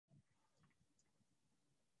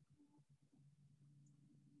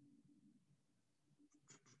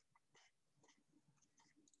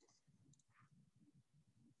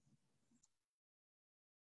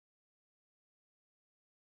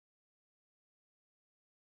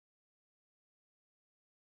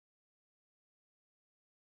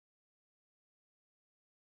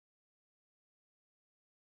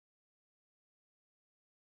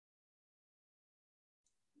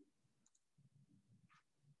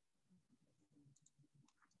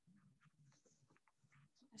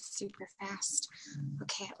super fast.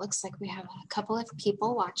 Okay, it looks like we have a couple of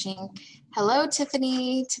people watching. Hello,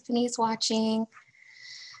 Tiffany. Tiffany's watching.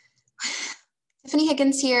 Tiffany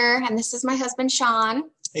Higgins here, and this is my husband, Sean.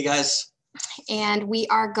 Hey, guys. And we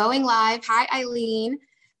are going live. Hi, Eileen.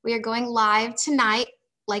 We are going live tonight,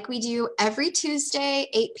 like we do every Tuesday,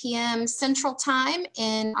 8 p.m. Central Time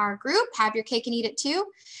in our group, Have Your Cake and Eat It Too.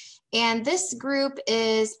 And this group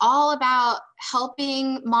is all about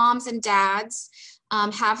helping moms and dads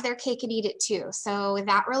have their cake and eat it too. So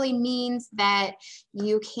that really means that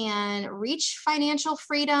you can reach financial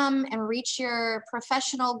freedom and reach your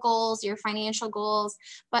professional goals, your financial goals,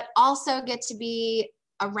 but also get to be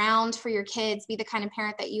around for your kids, be the kind of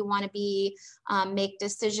parent that you want to be, make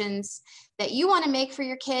decisions that you want to make for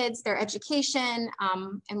your kids, their education,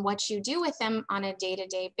 and what you do with them on a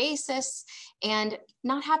day-to-day basis, and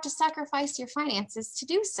not have to sacrifice your finances to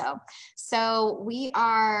do so. So we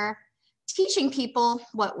are teaching people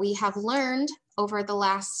what we have learned over the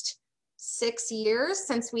last 6 years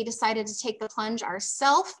since we decided to take the plunge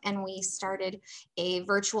ourselves, and we started a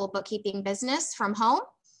virtual bookkeeping business from home.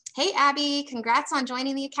 Hey, Abby, congrats on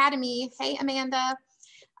joining the Academy. Hey, Amanda.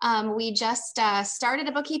 We just started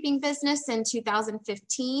a bookkeeping business in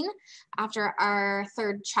 2015 after our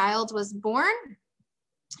third child was born.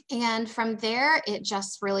 And from there, it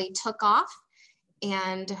just really took off.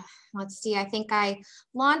 And let's see, I think I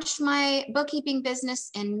launched my bookkeeping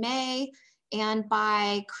business in May. And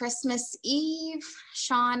by Christmas Eve,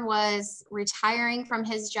 Sean was retiring from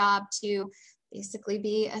his job to basically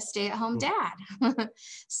be a stay-at-home dad.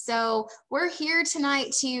 So we're here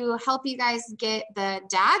tonight to help you guys get the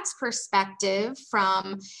dad's perspective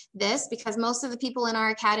from this, because most of the people in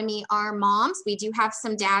our academy are moms. We do have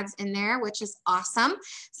some dads in there, which is awesome.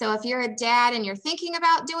 So if you're a dad and you're thinking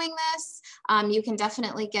about doing this, you can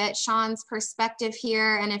definitely get Sean's perspective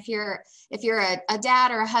here. And if you're a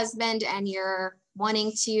dad or a husband and you're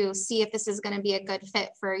wanting to see if this is going to be a good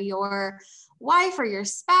fit for your wife or your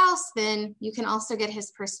spouse, then you can also get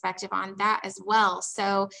his perspective on that as well.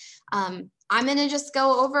 So I'm going to just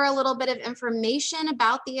go over a little bit of information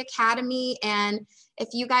about the Academy. And if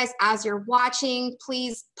you guys, as you're watching,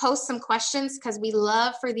 please post some questions, because we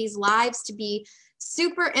love for these lives to be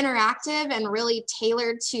super interactive and really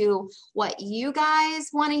tailored to what you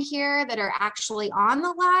guys want to hear that are actually on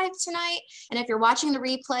the live tonight. And if you're watching the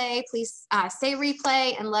replay, please say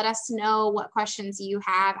replay and let us know what questions you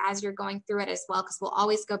have as you're going through it as well, because we'll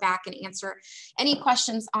always go back and answer any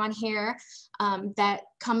questions on here that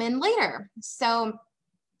come in later. So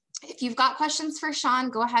if you've got questions for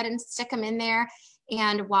Sean, go ahead and stick them in there.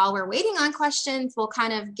 And while we're waiting on questions, we'll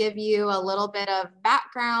kind of give you a little bit of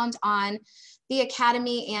background on the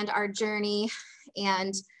Academy and our journey,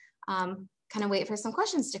 and kind of wait for some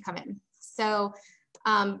questions to come in. So,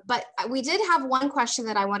 but we did have one question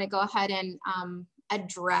that I want to go ahead and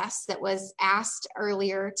address that was asked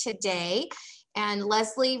earlier today. And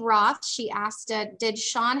Leslie Roth, she asked, did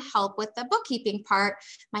Sean help with the bookkeeping part?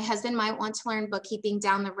 My husband might want to learn bookkeeping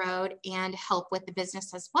down the road and help with the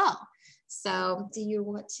business as well. So do you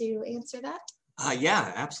want to answer that?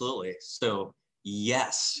 Yeah, absolutely. So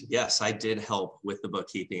yes, I did help with the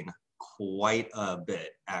bookkeeping quite a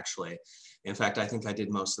bit, actually. In fact, I think I did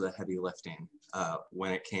most of the heavy lifting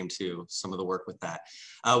when it came to some of the work with that.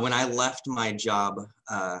 When I left my job,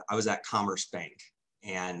 I was at Commerce Bank,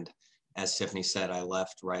 and as Tiffany said, I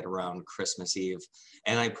left right around Christmas Eve,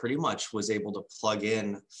 and I pretty much was able to plug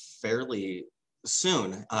in fairly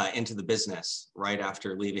soon into the business right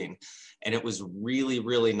after leaving. And it was really,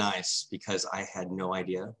 really nice, because I had no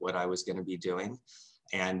idea what I was going to be doing.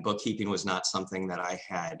 And bookkeeping was not something that I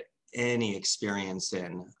had any experience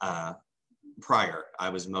in prior. I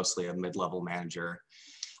was mostly a mid-level manager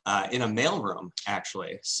in a mailroom,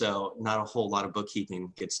 actually. So not a whole lot of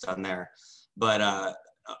bookkeeping gets done there. But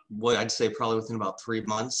what I'd say probably within about 3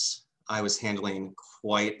 months, I was handling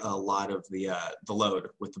quite a lot of the load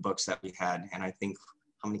with the books that we had. And I think,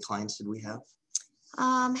 how many clients did we have?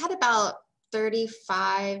 Had about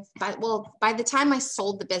 35, by the time I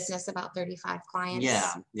sold the business, about 35 clients.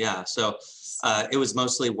 Yeah. So it was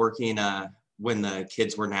mostly working when the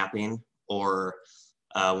kids were napping, or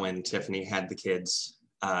when Tiffany had the kids,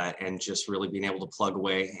 and just really being able to plug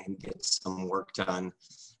away and get some work done.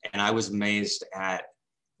 And I was amazed at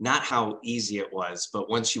not how easy it was, but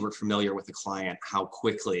once you were familiar with the client, how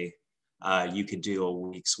quickly you could do a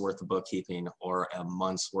week's worth of bookkeeping or a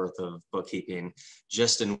month's worth of bookkeeping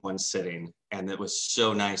just in one sitting. And it was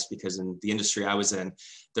so nice, because in the industry I was in,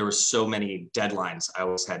 there were so many deadlines I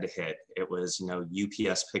always had to hit. It was,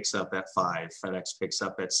 UPS picks up at 5, FedEx picks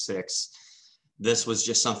up at 6. This was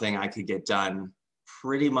just something I could get done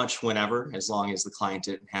pretty much whenever, as long as the client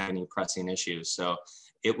didn't have any pressing issues. So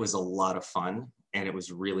it was a lot of fun, and it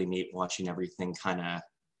was really neat watching everything kind of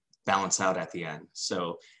balance out at the end.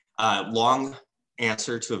 So long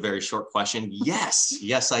answer to a very short question.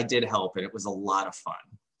 Yes, I did help, and it was a lot of fun.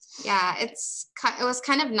 Yeah, it was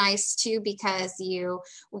kind of nice too, because we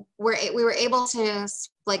were able to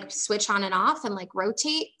like switch on and off and like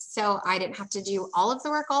rotate. So I didn't have to do all of the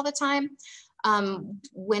work all the time.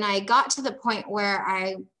 When I got to the point where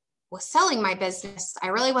I was selling my business, I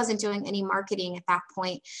really wasn't doing any marketing at that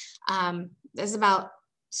point. It was about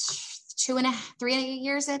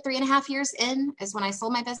 3.5 years in is when I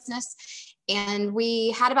sold my business. And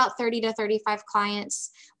we had about 30 to 35 clients.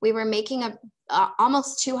 We were making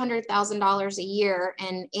almost $200,000 a year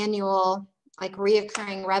in annual, like,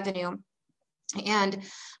 reoccurring revenue. And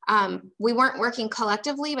we weren't working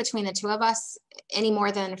collectively between the two of us any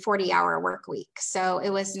more than 40-hour work week. So it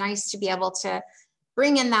was nice to be able to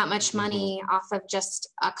bring in that much money off of just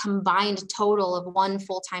a combined total of one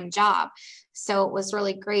full-time job. So it was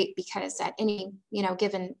really great, because at any,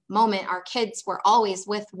 given moment, our kids were always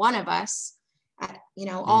with one of us at,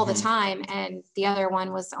 all the time. And the other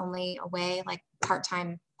one was only away like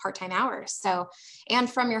part-time hours. So, and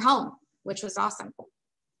from your home, which was awesome.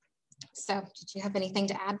 So did you have anything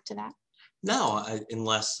to add to that? No,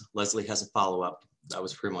 unless Leslie has a follow-up. That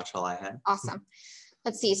was pretty much all I had. Awesome.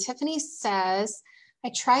 Let's see. Tiffany says,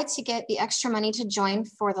 I tried to get the extra money to join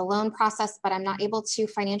for the loan process, but I'm not able to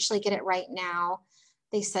financially get it right now.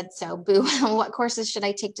 They said so. Boo. What courses should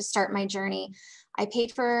I take to start my journey? I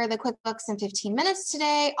paid for the QuickBooks in 15 minutes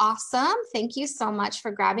today. Awesome. Thank you so much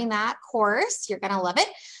for grabbing that course. You're going to love it.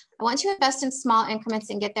 I want to invest in small increments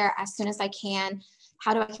and get there as soon as I can.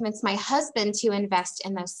 How do I convince my husband to invest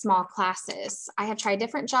in those small classes? I have tried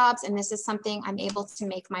different jobs, and this is something I'm able to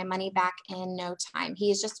make my money back in no time. He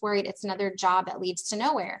is just worried it's another job that leads to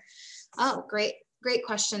nowhere. Oh, great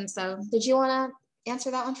question. So did you want to answer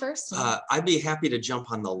that one first? I'd be happy to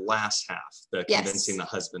jump on the last half, the convincing the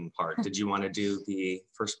husband part. Did you want to do the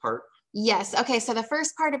first part? Yes. Okay. So the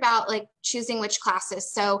first part about like choosing which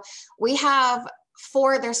classes. So we have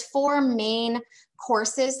there's four main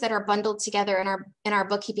courses that are bundled together in our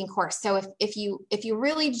bookkeeping course. So if you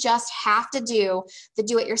really just have to do the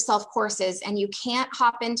do-it-yourself courses and you can't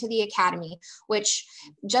hop into the academy, which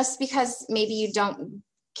just because maybe you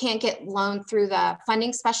can't get loaned through the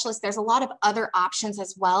funding specialist, there's a lot of other options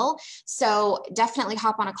as well. So definitely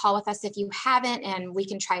hop on a call with us if you haven't, and we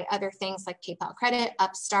can try other things like PayPal credit,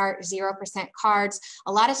 Upstart, 0% cards.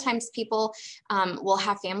 A lot of times people will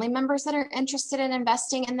have family members that are interested in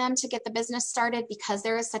investing in them to get the business started, because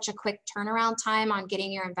there is such a quick turnaround time on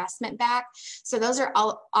getting your investment back. So those are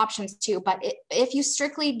all options too. But if you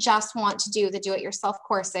strictly just want to do the do-it-yourself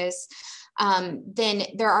courses, then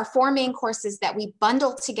there are four main courses that we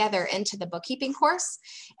bundle together into the bookkeeping course.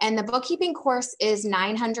 And the bookkeeping course is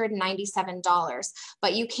 $997,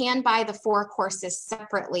 but you can buy the four courses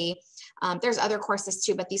separately. There's other courses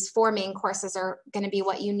too, but these four main courses are going to be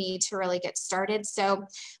what you need to really get started. So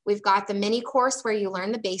we've got the mini course where you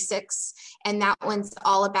learn the basics, and that one's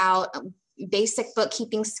all about basic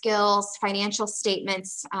bookkeeping skills, financial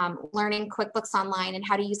statements, learning QuickBooks Online and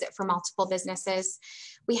how to use it for multiple businesses.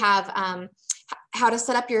 We have how to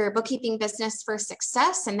set up your bookkeeping business for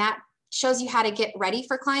success, and that shows you how to get ready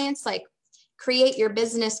for clients, like create your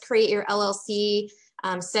business, create your LLC,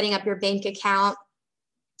 setting up your bank account,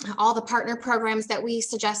 all the partner programs that we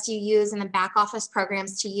suggest you use, and the back office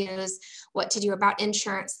programs to use, what to do about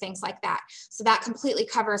insurance, things like that. So that completely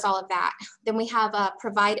covers all of that. Then we have a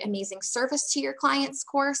provide amazing service to your clients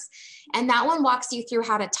course. And that one walks you through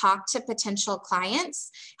how to talk to potential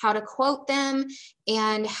clients, how to quote them,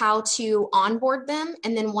 and how to onboard them.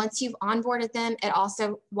 And then once you've onboarded them, it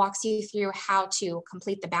also walks you through how to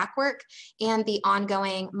complete the back work and the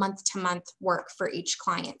ongoing month-to-month work for each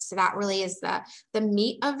client. So that really is the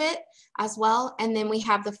meat of it as well. And then we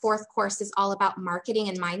have the fourth course is all about marketing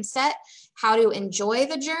and mindset, how to enjoy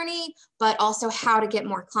the journey, but also how to get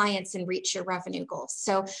more clients and reach your revenue goals.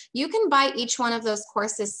 So you can buy each one of those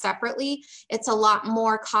courses separately. It's a lot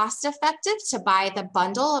more cost effective to buy the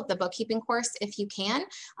bundle of the bookkeeping course if you can,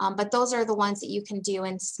 but those are the ones that you can do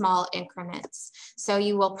in small increments. So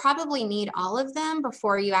you will probably need all of them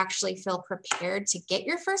before you actually feel prepared to get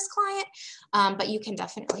your first client, but you can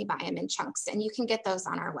definitely buy them in chunks, and you can get those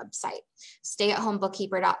on our website,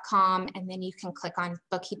 stayatHomeBookkeeper.com, and then you can click on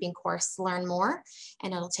bookkeeping course, learn more,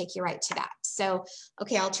 and it'll take you right to that. So,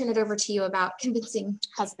 okay, I'll turn it over to you about convincing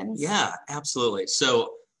husbands. Yeah, absolutely.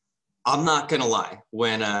 So I'm not gonna lie,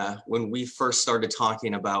 when we first started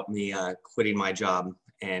talking about me quitting my job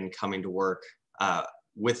and coming to work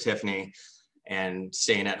with Tiffany, and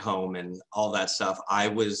staying at home and all that stuff, I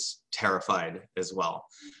was terrified as well.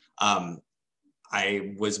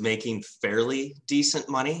 I was making fairly decent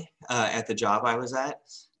money at the job I was at,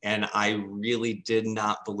 and I really did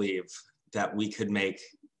not believe that we could make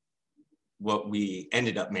what we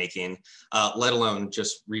ended up making, let alone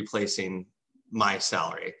just replacing my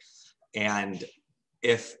salary. And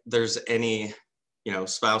if there's any,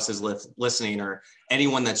 spouses listening or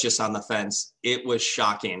anyone that's just on the fence, it was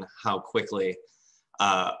shocking how quickly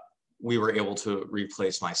we were able to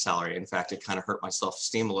replace my salary. In fact, it kind of hurt my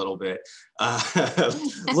self-esteem a little bit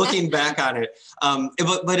looking back on it,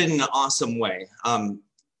 but in an awesome way.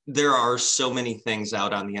 There are so many things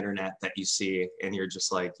out on the internet that you see and you're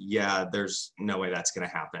just like, yeah, there's no way that's going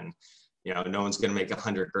to happen. No one's going to make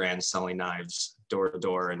 100 grand selling knives door to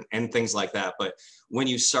door and things like that. But when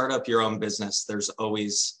you start up your own business, there's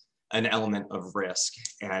always an element of risk.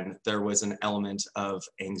 And there was an element of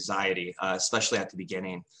anxiety, especially at the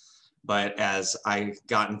beginning. But as I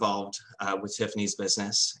got involved with Tiffany's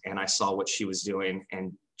business and I saw what she was doing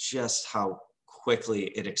and just how quickly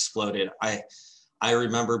it exploded, I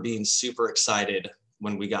remember being super excited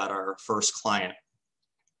when we got our first client.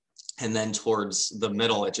 And then towards the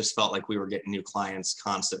middle, it just felt like we were getting new clients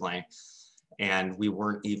constantly. And we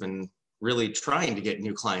weren't even really trying to get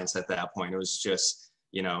new clients at that point. It was just,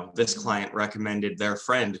 this client recommended their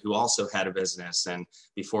friend who also had a business. And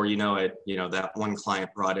before you know it, that one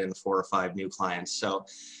client brought in 4 or 5 new clients. So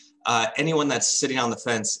anyone that's sitting on the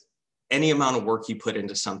fence, any amount of work you put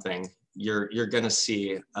into something, you're going to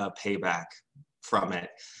see a payback from it.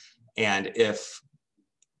 And if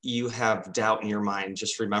you have doubt in your mind,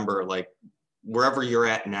 just remember, like, wherever you're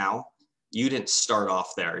at now, you didn't start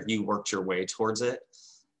off there. You worked your way towards it.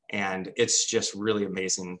 And it's just really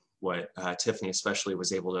amazing what Tiffany especially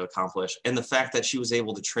was able to accomplish. And the fact that she was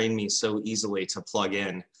able to train me so easily to plug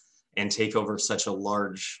in and take over such a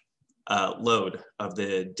large load of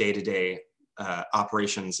the day-to-day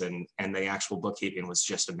operations and the actual bookkeeping was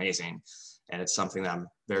just amazing. And it's something that I'm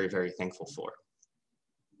very, very thankful for.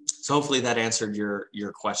 So hopefully that answered your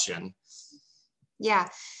question. Yeah.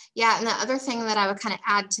 And the other thing that I would kind of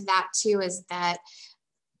add to that too is that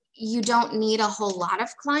you don't need a whole lot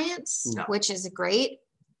of clients, No. Which is great.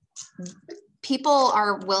 People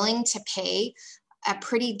are willing to pay a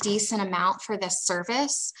pretty decent amount for this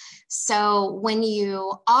service. So when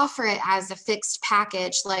you offer it as a fixed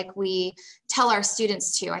package, like we tell our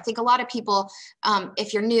students to, I think a lot of people,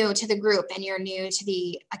 if you're new to the group and you're new to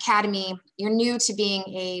the academy, you're new to being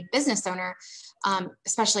a business owner,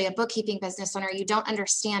 especially a bookkeeping business owner, you don't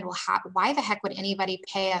understand, well, why the heck would anybody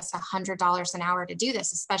pay us $100 an hour to do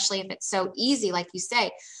this, especially if it's so easy, like you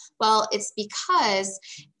say. Well, it's because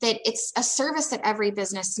that it's a service that every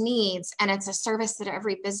business needs, and it's a service that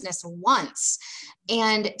every business wants.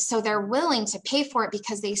 And so they're willing to pay for it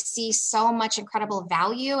because they see so much incredible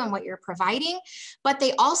value in what you're providing, but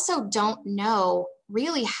they also don't know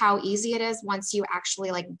really how easy it is once you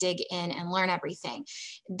actually like dig in and learn everything.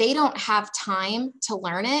 They don't have time to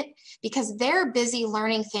learn it because they're busy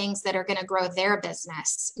learning things that are going to grow their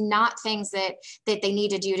business, not things that they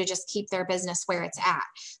need to do to just keep their business where it's at.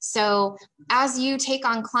 So as you take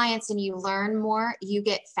on clients and you learn more, you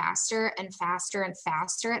get faster and faster and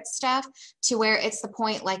faster at stuff to where it's the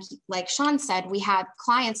point, like Sean said, we had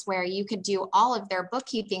clients where you could do all of their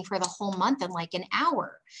bookkeeping for the whole month in like an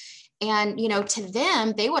hour. And, to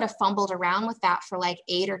them, they would have fumbled around with that for like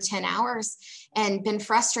 8 or 10 hours and been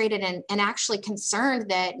frustrated and actually concerned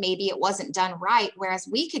that maybe it wasn't done right. Whereas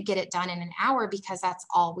we could get it done in an hour because that's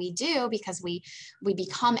all we do, because we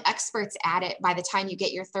become experts at it. By the time you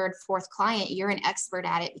get your 3rd, 4th client, you're an expert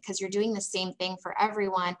at it because you're doing the same thing for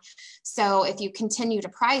everyone. So if you continue to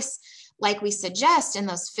price like we suggest in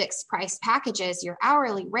those fixed price packages, your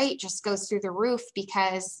hourly rate just goes through the roof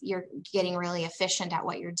because you're getting really efficient at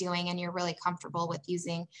what you're doing and you're really comfortable with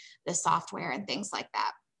using the software and things like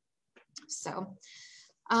that. So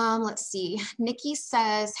let's see. Nikki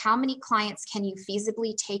says, how many clients can you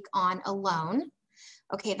feasibly take on alone?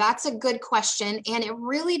 Okay, that's a good question. And it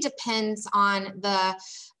really depends on the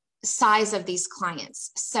size of these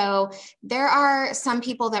clients. So there are some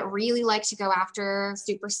people that really like to go after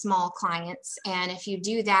super small clients. And if you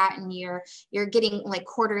do that and you're getting like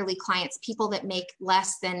quarterly clients, people that make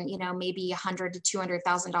less than, maybe $100,000 to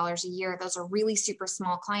 $200,000 a year, those are really super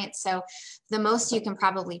small clients. So the most you can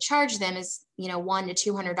probably charge them is, $100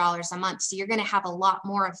 to $200 a month. So you're going to have a lot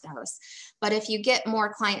more of those. But if you get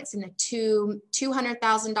more clients in the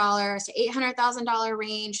 $200,000 to $800,000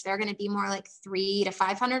 range, they're going to be more like $300 to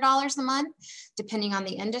 $500 a month, depending on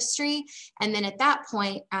the industry. And then at that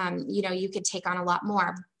point, you could take on a lot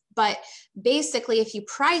more. But basically, if you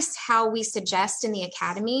price how we suggest in the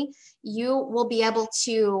academy, you will be able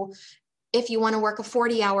to, if you want to work a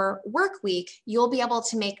 40-hour work week, you'll be able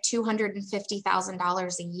to make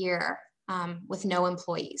 $250,000 a year with no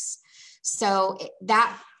employees. So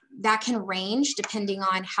that can range depending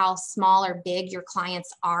on how small or big your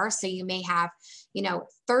clients are. So you may have,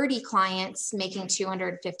 30 clients making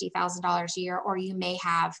 $250,000 a year, or you may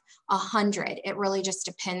have 100. It really just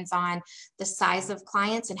depends on the size of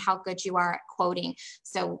clients and how good you are at quoting.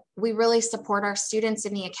 So we really support our students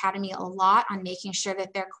in the academy a lot on making sure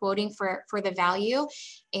that they're quoting for the value,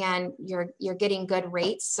 and you're getting good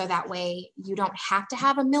rates. So that way you don't have to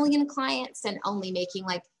have 1 million clients and only making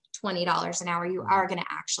like $20 an hour. You are going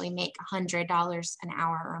to actually make $100 an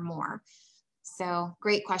hour or more. So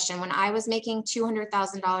great question. When I was making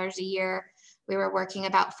 $200,000 a year, we were working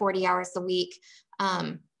about 40 hours a week.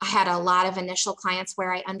 I had a lot of initial clients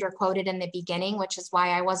where I underquoted in the beginning, which is why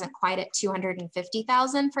I wasn't quite at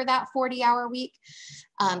 250,000 for that 40-hour week,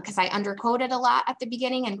 because I underquoted a lot at the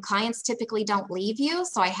beginning, and clients typically don't leave you.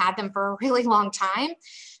 So I had them for a really long time.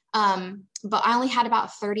 But I only had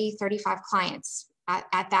about 30, 35 clients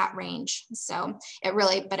at that range. So it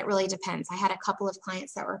really depends. I had a couple of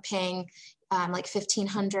clients that were paying like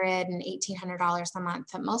 $1,500 and $1,800 a month,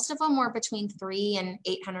 but most of them were between $300 and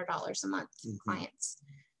 $800 a month clients.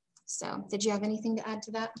 So did you have anything to add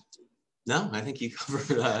to that? No, I think you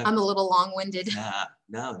covered. I'm a little long-winded.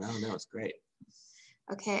 No, it's great.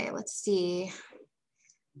 Okay, let's see.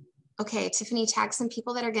 Okay, Tiffany tagged some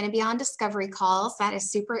people that are going to be on discovery calls. That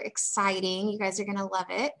is super exciting. You guys are going to love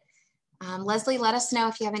it. Leslie, let us know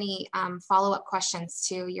if you have any follow-up questions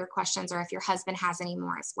to your questions, or if your husband has any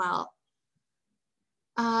more as well.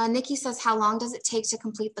 Nikki says, how long does it take to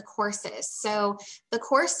complete the courses? So the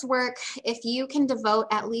coursework, if you can devote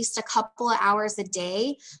at least a couple of hours a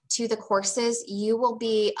day to the courses, you will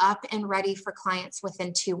be up and ready for clients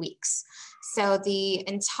within 2 weeks. So the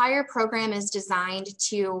entire program is designed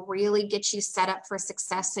to really get you set up for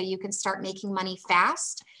success so you can start making money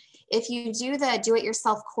fast. If you do the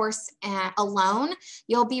do-it-yourself course alone,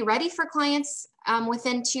 you'll be ready for clients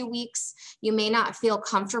within 2 weeks. You may not feel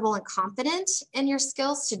comfortable and confident in your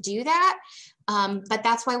skills to do that, but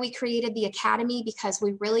that's why we created the academy, because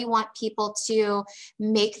we really want people to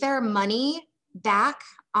make their money back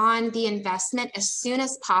on the investment as soon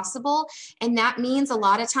as possible. And that means a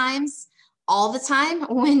lot of times, all the time,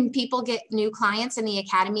 when people get new clients in the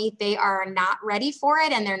academy, they are not ready for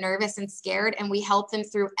it and they're nervous and scared, and we help them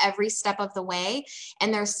through every step of the way.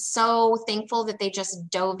 And they're so thankful that they just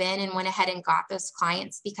dove in and went ahead and got those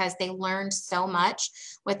clients, because they learned so much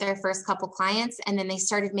with their first couple clients, and then they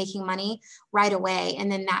started making money right away.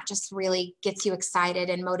 And then that just really gets you excited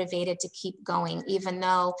and motivated to keep going, even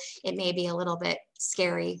though it may be a little bit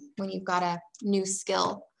scary when you've got a new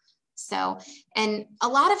skill. So, and a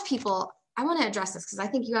lot of people, I want to address this because I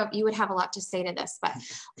think you would have a lot to say to this, but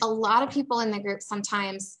a lot of people in the group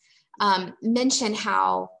sometimes mention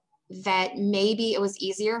how that maybe it was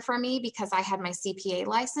easier for me because I had my CPA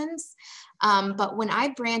license. But when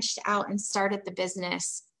I branched out and started the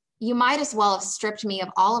business, you might as well have stripped me of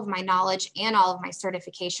all of my knowledge and all of my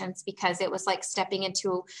certifications, because it was like stepping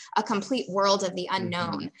into a complete world of the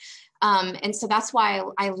unknown. And so that's why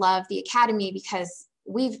I love the academy, because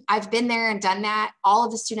I've been there and done that. All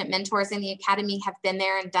of the student mentors in the academy have been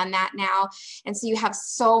there and done that now. And so you have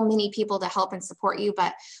so many people to help and support you.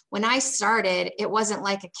 But when I started, it wasn't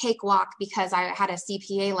like a cakewalk because I had a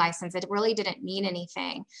CPA license. It really didn't mean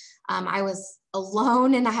anything. I was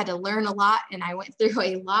alone and I had to learn a lot, and I went through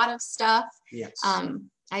a lot of stuff. Yes.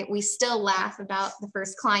 We still laugh about the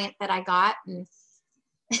first client that I got. And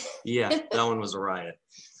yeah, that one was a riot.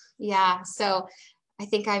 Yeah. So I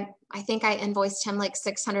think I invoiced him like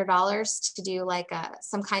 $600 to do like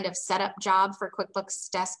some kind of setup job for QuickBooks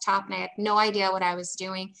Desktop, and I had no idea what I was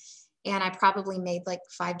doing, and I probably made like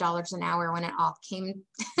 $5 an hour when it all came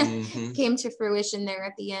came to fruition there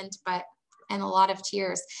at the end, and a lot of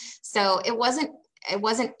tears. So it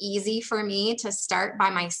wasn't easy for me to start by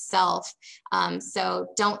myself. So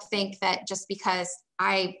don't think that just because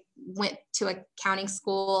I went to accounting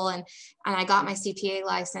school and I got my CPA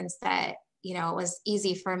license that it was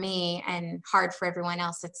easy for me and hard for everyone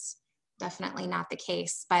else. It's definitely not the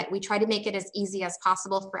case, but we try to make it as easy as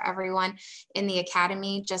possible for everyone in the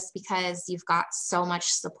academy, just because you've got so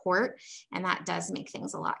much support, and that does make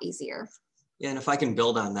things a lot easier. Yeah, and if I can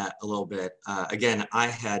build on that a little bit, again, I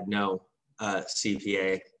had no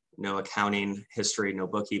CPA, no accounting history, no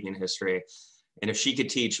bookkeeping history. And if she could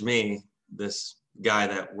teach me, this guy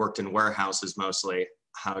that worked in warehouses mostly,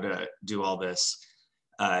 how to do all this,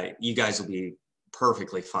 you guys will be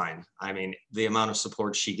perfectly fine. I mean, the amount of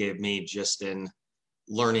support she gave me just in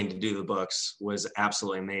learning to do the books was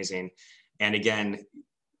absolutely amazing. And again,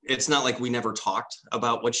 it's not like we never talked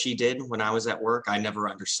about what she did when I was at work. I never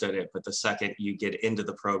understood it. But the second you get into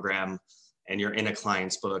the program and you're in a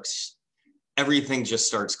client's books, everything just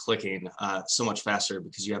starts clicking so much faster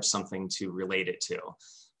because you have something to relate it to.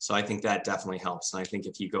 So I think that definitely helps. And I think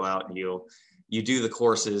if you go out and you do the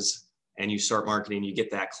courses and you start marketing, you get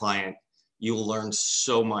that client, you'll learn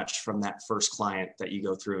so much from that first client that you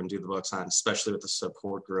go through and do the books on, especially with the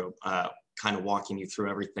support group, kind of walking you through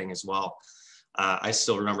everything as well. I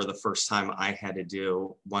still remember the first time I had to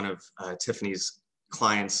do one of Tiffany's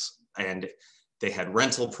clients, and they had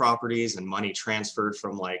rental properties and money transferred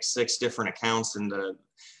from like 6 different accounts. And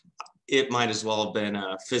it might as well have been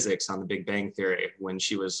physics on the Big Bang Theory when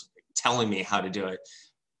she was telling me how to do it.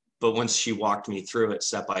 But once she walked me through it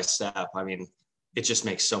step by step, I mean, it just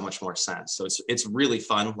makes so much more sense. So it's really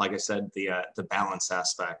fun. Like I said, the balance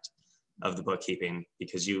aspect of the bookkeeping,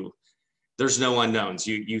 because there's no unknowns.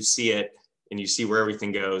 You see it and you see where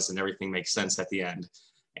everything goes and everything makes sense at the end.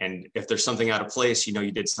 And if there's something out of place, you know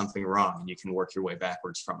you did something wrong and you can work your way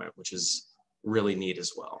backwards from it, which is really neat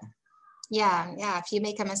as well. Yeah. If you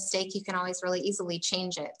make a mistake, you can always really easily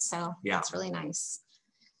change it. So yeah, that's really nice.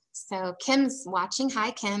 So Kim's watching.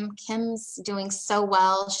 Hi, Kim. Kim's doing so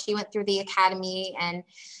well. She went through the academy and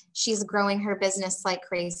she's growing her business like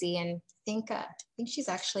crazy. And I think she's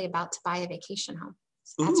actually about to buy a vacation home.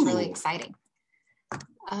 So that's really exciting.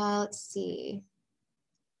 Let's see.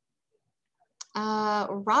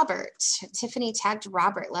 Robert, Tiffany tagged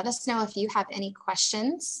Robert. Let us know if you have any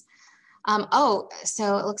questions.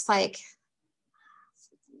 So it looks like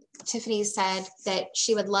Tiffany said that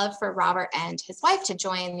she would love for Robert and his wife to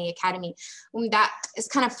join the academy. That is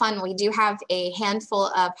kind of fun. We do have a handful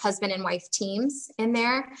of husband and wife teams in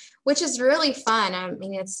there, which is really fun. I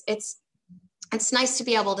mean, it's nice to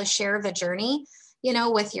be able to share the journey, you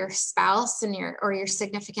know, with your spouse and your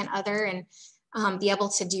significant other, and be able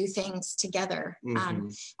to do things together.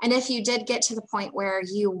 And if you did get to the point where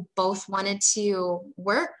you both wanted to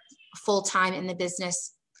work full-time in the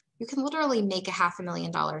business, you can literally make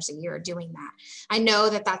 $500,000 a year doing that. I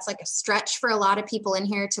know that that's like a stretch for a lot of people in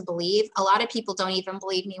here to believe. A lot of people don't even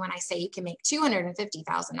believe me when I say you can make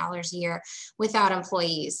 $250,000 a year without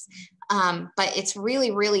employees. But it's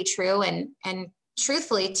really, really true. And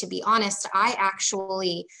truthfully, to be honest, I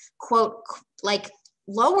actually quote like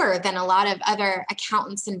lower than a lot of other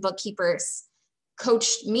accountants and bookkeepers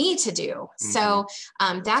coached me to do. So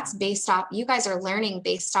that's based off, you guys are learning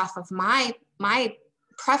based off of my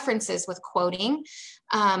preferences with quoting.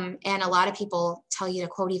 And a lot of people tell you to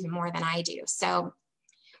quote even more than I do. So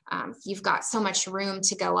you've got so much room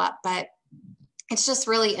to go up, but it's just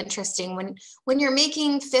really interesting when you're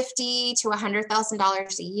making $50,000 to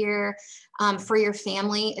 $100,000 a year for your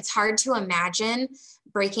family. It's hard to imagine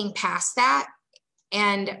breaking past that.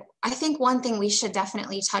 And I think one thing we should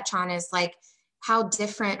definitely touch on is like how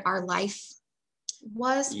different our life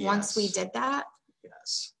was once we did that.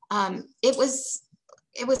 Yes.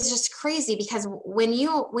 It was just crazy because when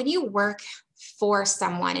you work for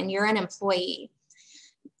someone and you're an employee,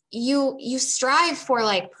 you strive for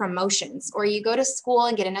like promotions, or you go to school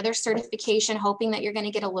and get another certification hoping that you're going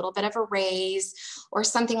to get a little bit of a raise or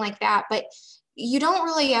something like that. But you don't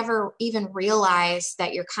really ever even realize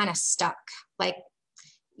that you're kind of stuck. Like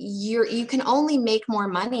you can only make more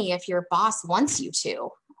money if your boss wants you to,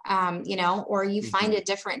 you know, or you find a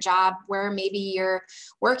different job where maybe you're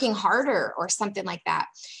working harder or something like that.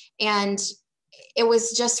 And it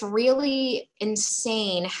was just really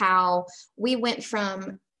insane how we went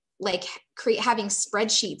from like having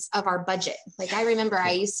spreadsheets of our budget. Like I remember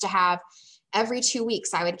I used to have every 2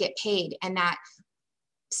 weeks I would get paid, and that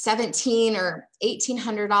 $1,700 or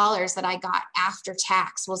 $1,800 that I got after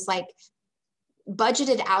tax was like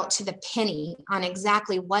budgeted out to the penny on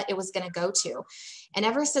exactly what it was going to go to. And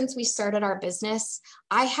ever since we started our business,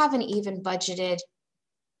 I haven't even budgeted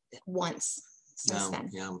once since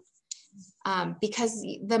then. Because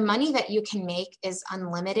the money that you can make is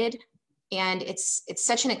unlimited, and it's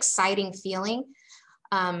such an exciting feeling.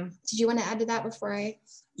 Did you want to add to that before I?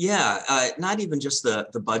 Yeah, not even just the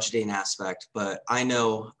budgeting aspect, but I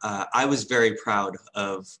know I was very proud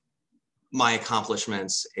of my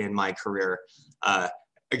accomplishments in my career.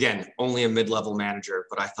 Again, only a mid-level manager,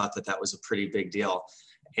 but I thought that was a pretty big deal.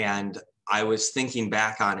 And I was thinking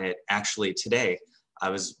back on it actually today. I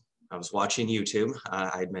was watching YouTube,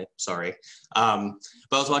 I admit, sorry. But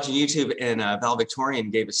I was watching YouTube, and valedictorian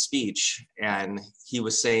gave a speech, and he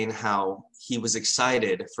was saying how he was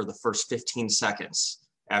excited for the first 15 seconds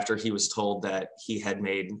after he was told that he had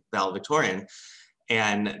made valedictorian.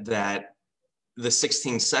 and that the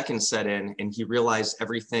 16 seconds set in, and he realized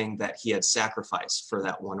everything that he had sacrificed for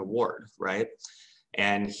that one award, right?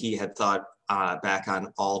 And he had thought back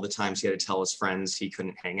on all the times he had to tell his friends he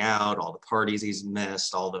couldn't hang out, all the parties he's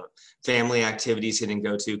missed, all the family activities he didn't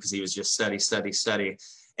go to because he was just study, study, study.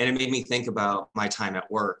 And it made me think about my time at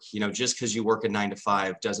work. You know, just because you work a 9 to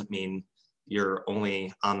 5 doesn't mean you're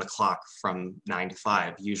only on the clock from 9 to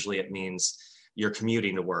 5. Usually it means you're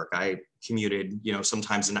commuting to work. I commuted, you know,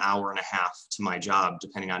 sometimes an hour and a half to my job,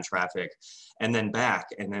 depending on traffic, and then back,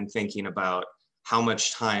 and then thinking about how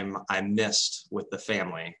much time I missed with the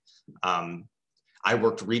family. I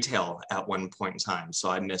worked retail at one point in time, so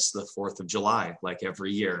I missed the 4th of July like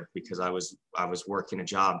every year because I was working a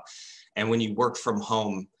job. And when you work from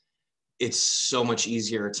home, it's so much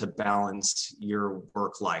easier to balance your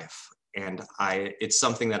work life. And it's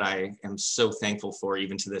something that I am so thankful for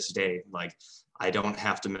even to this day. Like, I don't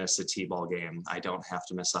have to miss a t-ball game. I don't have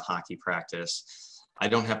to miss a hockey practice. I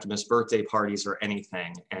don't have to miss birthday parties or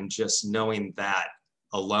anything. And just knowing that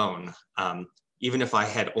alone, even if I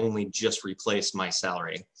had only just replaced my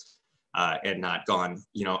salary and not gone,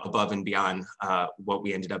 you know, above and beyond what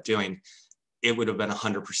we ended up doing, it would have been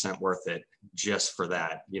 100% worth it just for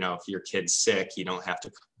that. You know, if your kid's sick, you don't have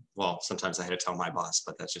to, well, sometimes I had to tell my boss,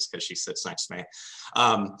 but that's just because she sits next to me,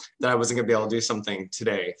 that I wasn't gonna be able to do something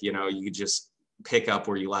today. You know, you could just pick up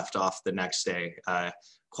where you left off the next day.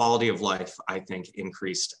 Quality of life, I think,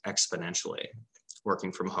 increased exponentially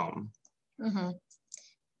working from home. Mm-hmm.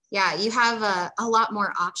 Yeah, you have a lot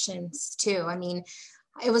more options too. I mean,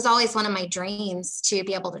 it was always one of my dreams to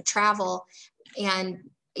be able to travel. And,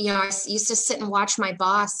 you know, I used to sit and watch my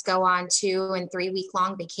boss go on 2 and 3 week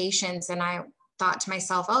long vacations. And I thought to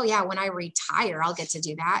myself, oh yeah, when I retire, I'll get to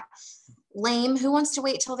do that. Lame. Who wants to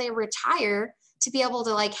wait till they retire to be able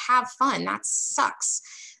to like have fun? That sucks.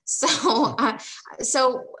 So,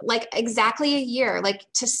 so like exactly a year, like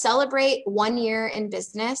to celebrate 1 year in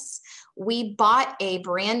business, we bought a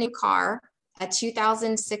brand new car, a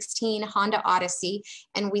 2016 Honda Odyssey,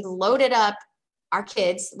 and we loaded up our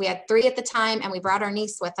kids. We had 3 at the time, and we brought our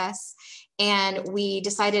niece with us. And we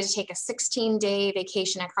decided to take a 16-day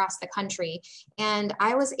vacation across the country. And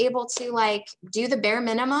I was able to like do the bare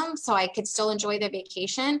minimum so I could still enjoy the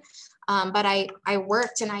vacation. But I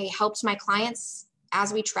worked and I helped my clients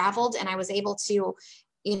as we traveled, and I was able to,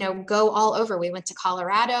 you know, go all over. We went to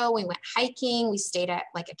Colorado, we went hiking, we stayed at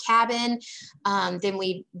like a cabin. Then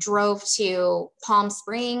we drove to Palm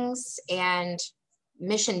Springs and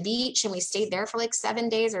Mission Beach, and we stayed there for like 7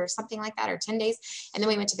 days or something like that, or 10 days. And then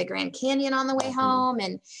we went to the Grand Canyon on the way home.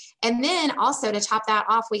 And then also to top that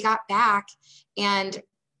off, we got back, and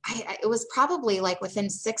it was probably like within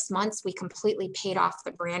 6 months, we completely paid off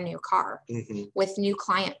the brand new car with new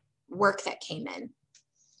client work that came in.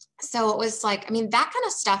 So it was like, I mean, that kind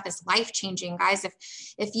of stuff is life-changing, guys.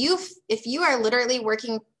 If you are literally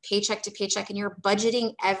working paycheck to paycheck and you're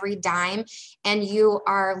budgeting every dime, and you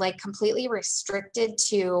are like completely restricted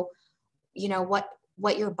to, you know,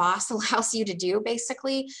 what your boss allows you to do,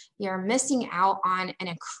 basically, you're missing out on an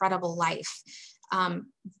incredible life.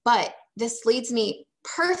 But this leads me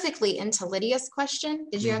perfectly into Lydia's question.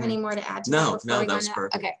 Did you have any more to add to that? No, that's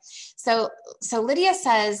perfect. Okay. So Lydia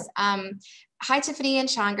says, hi, Tiffany and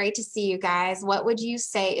Sean. Great to see you guys. What would you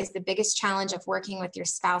say is the biggest challenge of working with your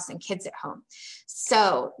spouse and kids at home?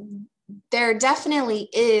 So there definitely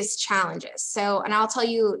is challenges. So, and I'll tell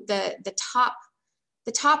you the top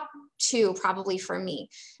 2 probably for me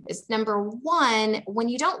is, number 1, when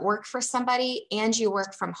you don't work for somebody and you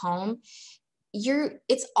work from home,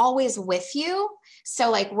 it's always with you. So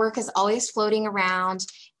like work is always floating around,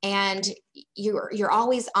 and you're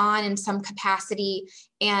always on in some capacity,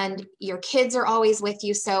 and your kids are always with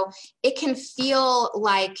you. So it can feel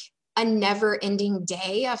like a never-ending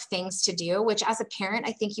day of things to do, which as a parent,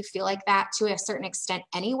 I think you feel like that to a certain extent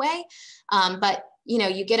anyway. But you know,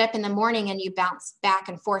 you get up in the morning and you bounce back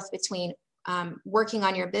and forth between working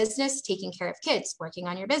on your business, taking care of kids, working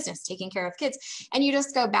on your business, taking care of kids, and you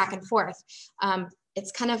just go back and forth.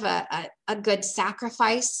 It's kind of a good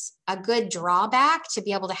sacrifice, a good drawback to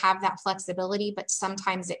be able to have that flexibility, but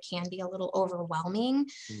sometimes it can be a little overwhelming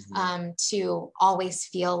to always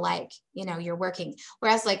feel like, you know, you're working.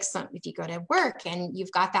 Whereas like if you go to work and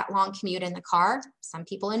you've got that long commute in the car, some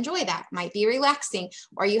people enjoy that, might be relaxing,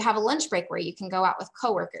 or you have a lunch break where you can go out with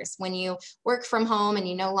coworkers. When you work from home and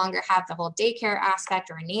you no longer have the whole daycare aspect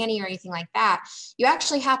or a nanny or anything like that, you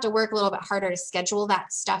actually have to work a little bit harder to schedule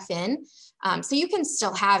that stuff in. So you can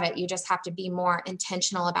still have it. You just have to be more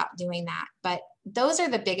intentional about doing that. But those are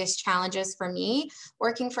the biggest challenges for me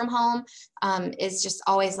working from home, is just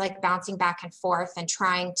always like bouncing back and forth and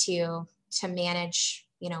trying to to manage,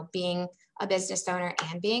 you know, being a business owner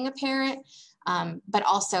and being a parent, but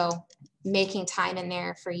also making time in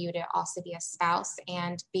there for you to also be a spouse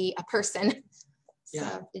and be a person. Yeah.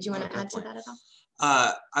 So did you want to add to that at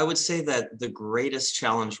all? I would say that the greatest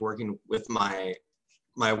challenge working with my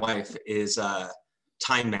wife is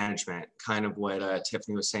time management, kind of what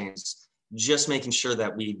Tiffany was saying, is just making sure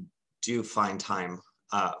that we do find time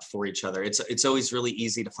for each other. It's always really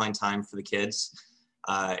easy to find time for the kids.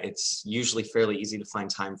 It's usually fairly easy to find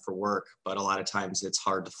time for work, but a lot of times it's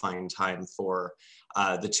hard to find time for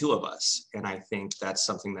the two of us. And I think that's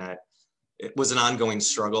something that it was an ongoing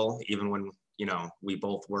struggle, even when, you know, we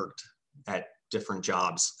both worked at different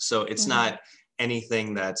jobs. So it's not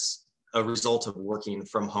anything that's a result of working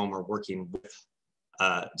from home or working with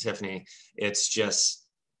Tiffany. It's just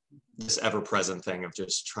this ever-present thing of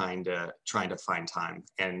just trying to find time.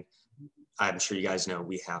 And I'm sure you guys know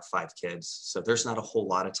we have 5 kids, so there's not a whole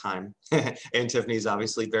lot of time. And Tiffany's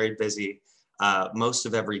obviously very busy most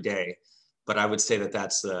of every day. But I would say that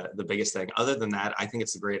that's the biggest thing. Other than that, I think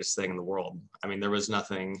it's the greatest thing in the world. I mean, there was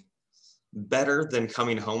nothing better than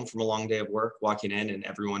coming home from a long day of work, walking in and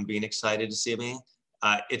everyone being excited to see me.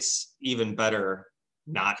 It's even better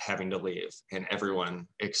not having to leave and everyone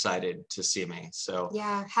excited to see me. So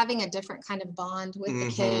yeah, having a different kind of bond with the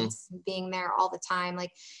kids, being there all the time.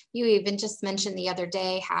 Like you even just mentioned the other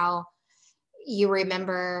day how you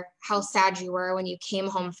remember how sad you were when you came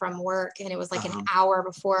home from work and it was like an hour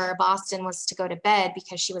before Boston was to go to bed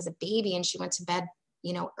because she was a baby and she went to bed,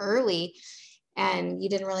 you know, early, and you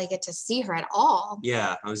didn't really get to see her at all.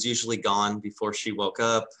 Yeah, I was usually gone before she woke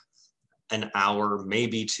up, an hour,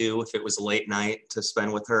 maybe 2, if it was a late night, to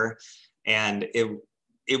spend with her. And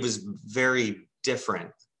it was very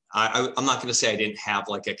different. I'm not going to say I didn't have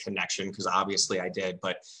like a connection, because obviously I did,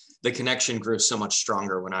 but the connection grew so much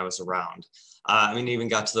stronger when I was around. I mean, it even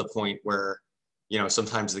got to the point where, you know,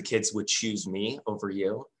 sometimes the kids would choose me over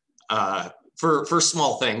you for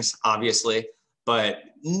small things, obviously, but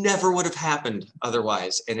never would have happened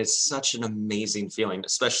otherwise. And it's such an amazing feeling,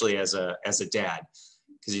 especially as a dad,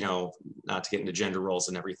 because, you know, not to get into gender roles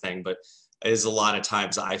and everything, but is a lot of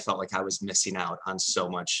times I felt like I was missing out on so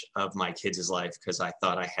much of my kids' life because I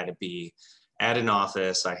thought I had to be at an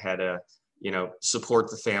office. I had to, you know,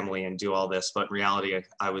 support the family and do all this. But in reality,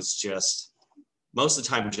 I was just most of the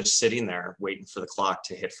time just sitting there waiting for the clock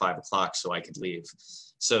to hit 5 o'clock so I could leave.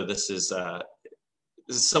 So this is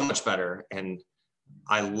so much better. And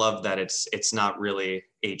I love that it's not really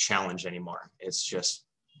a challenge anymore. It's just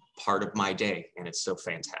part of my day, and it's so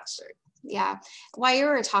fantastic. Yeah. While you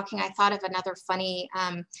were talking, I thought of another funny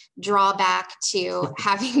drawback to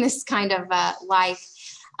having this kind of life.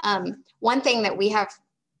 One thing that we have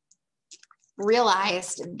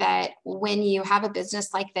realized that when you have a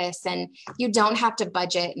business like this and you don't have to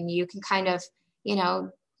budget and you can kind of, you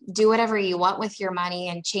know, do whatever you want with your money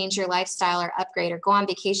and change your lifestyle or upgrade or go on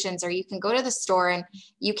vacations, or you can go to the store and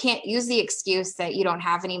you can't use the excuse that you don't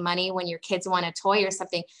have any money when your kids want a toy or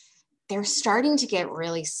something. They're starting to get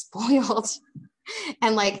really spoiled.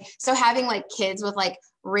 And like, so having like kids with like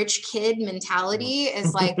rich kid mentality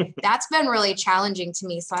is like, that's been really challenging to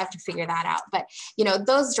me. So I have to figure that out. But, you know,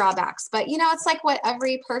 those drawbacks, but you know, it's like what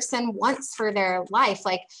every person wants for their life.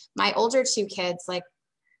 Like my older 2 kids, like,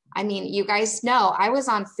 I mean, you guys know I was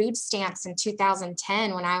on food stamps in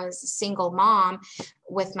 2010 when I was a single mom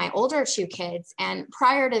with my older 2 kids. And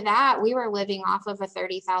prior to that, we were living off of a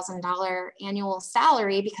 $30,000 annual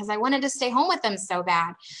salary because I wanted to stay home with them so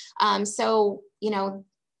bad. So, you know,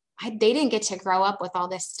 they didn't get to grow up with all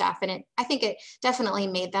this stuff. And I think it definitely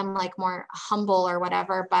made them like more humble or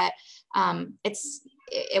whatever, but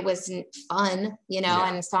it wasn't fun, you know? Yeah.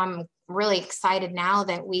 And so I'm really excited now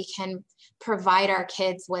that we can provide our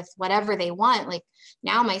kids with whatever they want. Like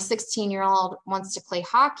now my 16-year-old wants to play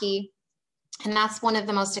hockey, and that's one of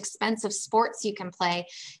the most expensive sports you can play.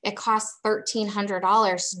 It costs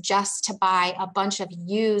 $1,300 just to buy a bunch of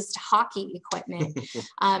used hockey equipment.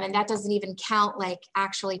 And that doesn't even count like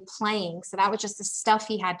actually playing. So that was just the stuff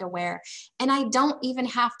he had to wear. And I don't even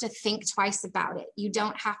have to think twice about it. You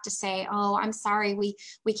don't have to say, oh, I'm sorry, we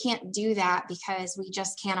can't do that because we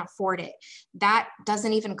just can't afford it. That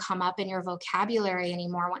doesn't even come up in your vocabulary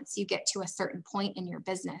anymore once you get to a certain point in your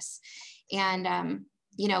business. And,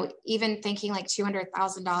 you know, even thinking like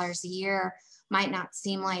 $200,000 a year might not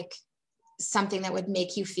seem like something that would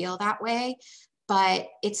make you feel that way, but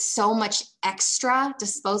it's so much extra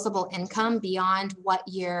disposable income beyond what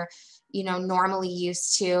you're, you know, normally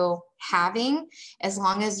used to having, as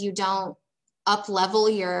long as you don't up level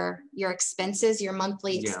your expenses, your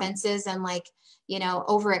monthly Yeah. expenses, and like, you know,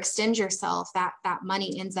 overextend yourself, that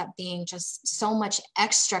money ends up being just so much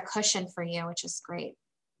extra cushion for you, which is great.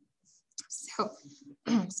 So,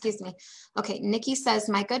 excuse me. Okay, Nikki says,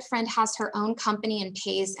 my good friend has her own company and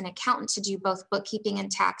pays an accountant to do both bookkeeping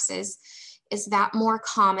and taxes. Is that more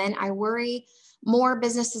common? I worry more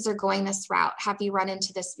businesses are going this route. Have you run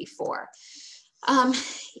into this before?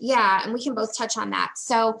 Yeah, and we can both touch on that.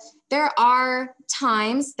 So there are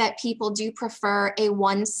times that people do prefer a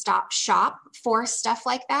one-stop shop for stuff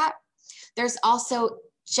like that. There's also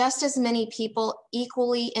just as many people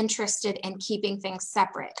equally interested in keeping things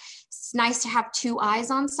separate. It's nice to have two eyes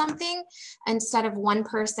on something instead of one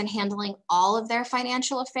person handling all of their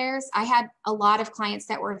financial affairs. I had a lot of clients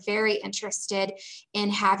that were very interested in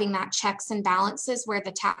having that checks and balances where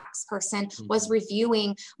the tax person was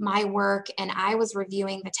reviewing my work and I was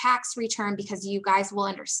reviewing the tax return, because you guys will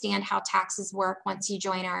understand how taxes work once you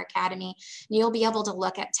join our academy. And you'll be able to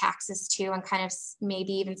look at taxes too and kind of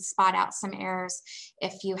maybe even spot out some errors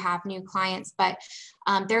if you have new clients. But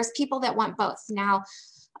there's people that want both. Now,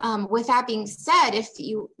 with that being said, if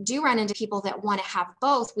you do run into people that want to have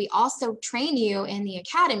both, we also train you in the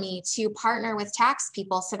academy to partner with tax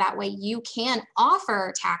people, so that way you can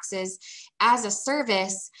offer taxes as a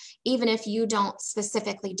service, even if you don't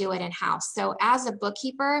specifically do it in-house. So as a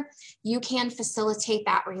bookkeeper, you can facilitate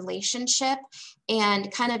that relationship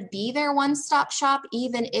and kind of be their one-stop shop,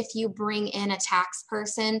 even if you bring in a tax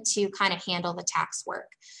person to kind of handle the tax work.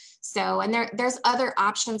 So, and there's other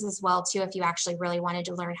options as well too, if you actually really wanted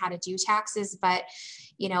to learn how to do taxes. But,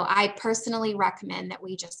 you know, I personally recommend that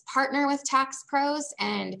we just partner with tax pros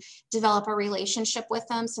and develop a relationship with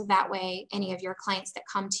them. So that way, any of your clients that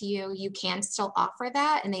come to you, you can still offer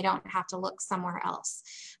that and they don't have to look somewhere else.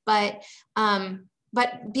 But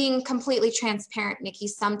being completely transparent, Nikki,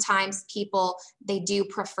 sometimes people, they do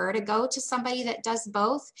prefer to go to somebody that does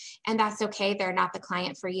both, and that's okay. They're not the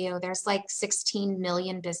client for you. There's like 16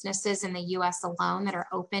 million businesses in the US alone that are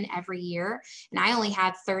open every year. And I only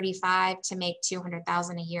had 35 to make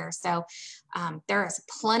 200,000 a year. So there is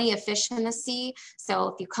plenty of fish in the sea. So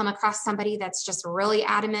if you come across somebody that's just really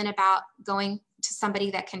adamant about going to somebody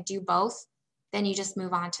that can do both, then you just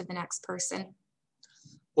move on to the next person.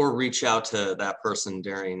 Or reach out to that person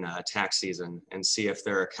during tax season and see if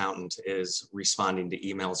their accountant is responding to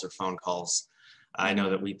emails or phone calls. I know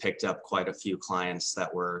that we picked up quite a few clients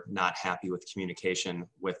that were not happy with communication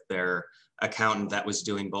with their accountant that was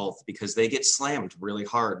doing both, because they get slammed really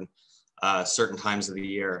hard certain times of the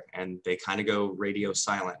year and they kind of go radio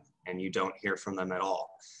silent and you don't hear from them at all.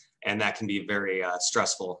 And that can be very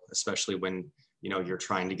stressful, especially when, you know, you're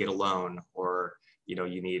trying to get a loan, or you know,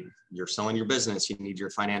 you're selling your business, you need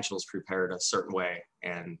your financials prepared a certain way,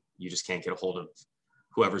 and you just can't get a hold of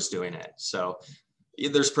whoever's doing it. So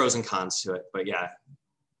there's pros and cons to it, but yeah.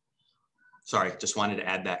 Sorry, just wanted to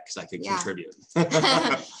add that because I could contribute.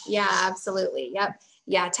 Yeah, absolutely. Yep.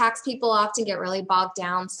 Yeah, tax people often get really bogged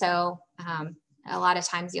down. So a lot of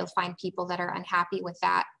times you'll find people that are unhappy with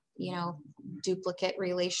that, you know, duplicate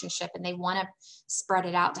relationship, and they want to spread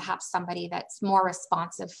it out to have somebody that's more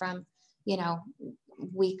responsive from, you know,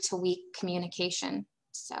 week to week communication.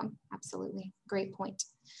 So absolutely. Great point.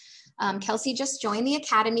 Kelsey just joined the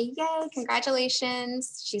academy. Yay,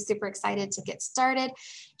 congratulations. She's super excited to get started.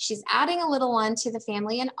 She's adding a little one to the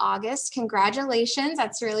family in August. Congratulations.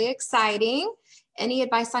 That's really exciting. Any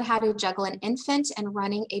advice on how to juggle an infant and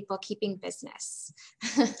running a bookkeeping business?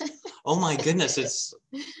 Oh my goodness.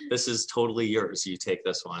 This is totally yours. You take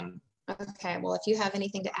this one. Okay. Well, if you have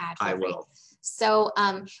anything to add, I will. So,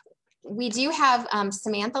 we do have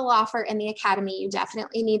Samantha Loffer in the academy. You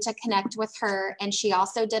definitely need to connect with her. And she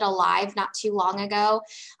also did a live not too long ago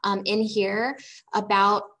in here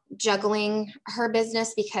about juggling her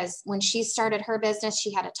business, because when she started her business,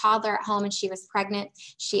 she had a toddler at home and she was pregnant.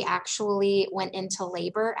 She actually went into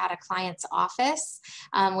labor at a client's office,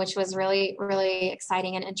 which was really, really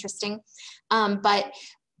exciting and interesting. But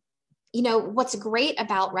you know, what's great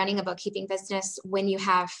about running a bookkeeping business when you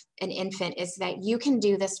have an infant is that you can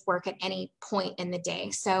do this work at any point in the day.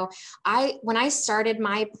 So when I started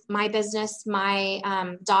my business, my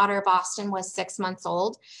daughter Boston was 6 months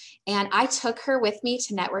old, and I took her with me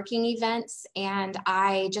to networking events, and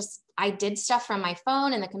I did stuff from my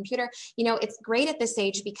phone and the computer. You know, it's great at this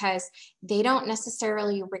age because they don't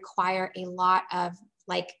necessarily require a lot of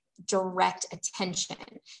like direct attention.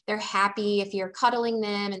 They're happy if you're cuddling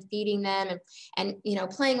them and feeding them and you know,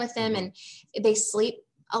 playing with them, and they sleep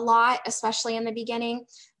a lot, especially in the beginning.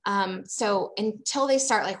 So until they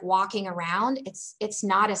start like walking around, it's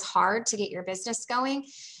not as hard to get your business going.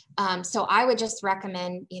 So I would just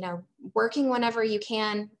recommend, you know, working whenever you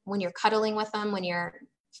can, when you're cuddling with them, when you're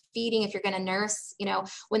feeding, if you're going to nurse, you know,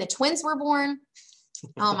 when the twins were born.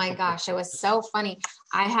 Oh my gosh, it was so funny.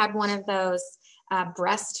 I had one of those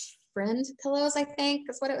breast friend pillows, I think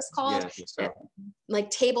is what it was called. Yeah, so. Like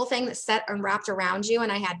table thing that set and wrapped around you.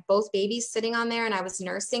 And I had both babies sitting on there and I was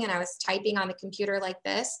nursing and I was typing on the computer like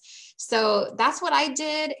this. So that's what I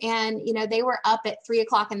did. And, you know, they were up at 3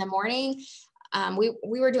 o'clock in the morning.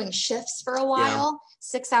 We were doing shifts for a while,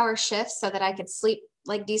 6-hour shifts so that I could sleep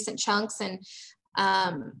like decent chunks. And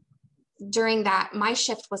during that, my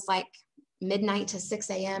shift was like midnight to 6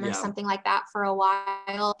 a.m. or something like that for a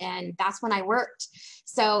while. And that's when I worked.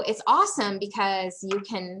 So it's awesome because you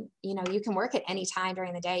can work at any time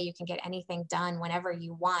during the day. You can get anything done whenever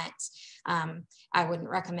you want. I wouldn't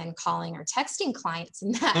recommend calling or texting clients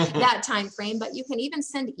in that time frame, but you can even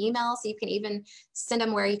send emails. You can even send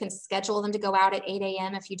them where you can schedule them to go out at 8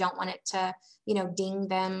 a.m. if you don't want it to, you know, ding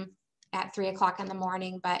them at 3 o'clock in the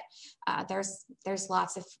morning, but there's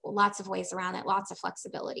lots of ways around it, lots of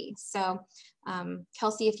flexibility. So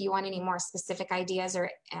Kelsey, if you want any more specific ideas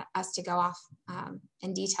or us to go off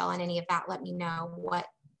in detail on any of that, let me know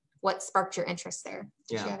what sparked your interest there.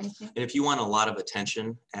 Did you have anything? And if you want a lot of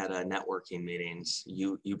attention at networking meetings,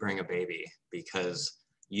 you bring a baby, because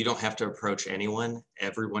you don't have to approach anyone.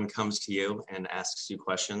 Everyone comes to you and asks you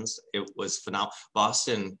questions. It was phenomenal.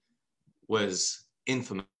 Boston was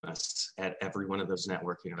infamous at every one of those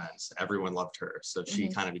networking events. Everyone loved her. So she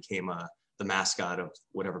kind of became the mascot of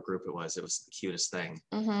whatever group it was. It was the cutest thing.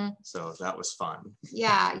 So that was fun.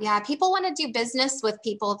 Yeah. People want to do business with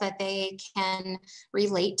people that they can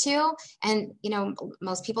relate to. And, you know,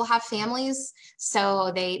 most people have families,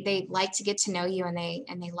 so they like to get to know you, and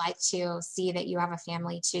they like to see that you have a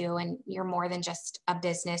family too. And you're more than just a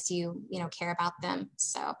business. You care about them.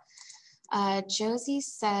 So Josie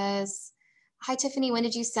says, hi, Tiffany, when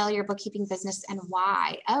did you sell your bookkeeping business and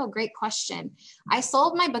why? Oh, great question. I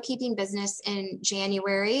sold my bookkeeping business in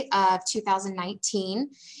January of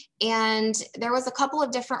 2019. And there was a couple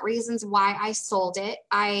of different reasons why I sold it.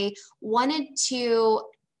 I wanted to,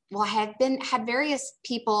 well, I had various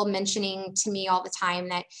people mentioning to me all the time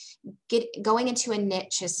that going into a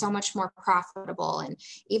niche is so much more profitable. And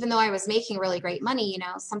even though I was making really great money, you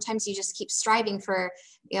know, sometimes you just keep striving for,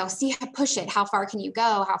 you know, push it. How far can you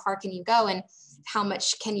go? How far can you go? And how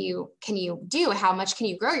much can you do? How much can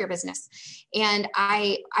you grow your business? And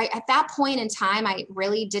I at that point in time, I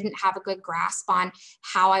really didn't have a good grasp on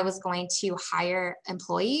how I was going to hire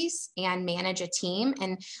employees and manage a team.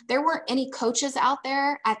 And there weren't any coaches out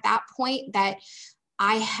there at that point that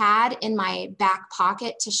I had in my back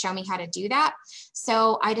pocket to show me how to do that.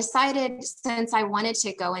 So I decided, since I wanted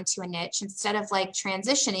to go into a niche, instead of like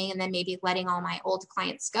transitioning and then maybe letting all my old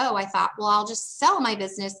clients go, I thought, well, I'll just sell my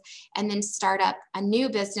business and then start up a new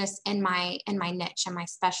business in my niche and my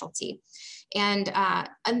specialty. And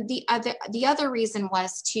the other reason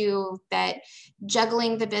was too, that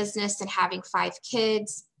juggling the business and having 5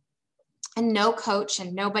 kids and no coach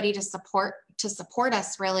and nobody to support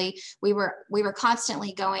us, really, we were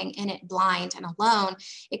constantly going in it blind and alone.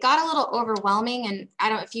 It got a little overwhelming. And I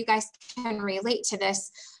don't know if you guys can relate to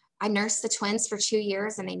this. I nursed the twins for 2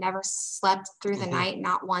 years and they never slept through the night,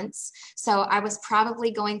 not once. So I was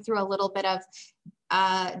probably going through a little bit of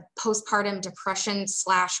postpartum depression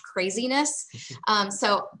 / craziness.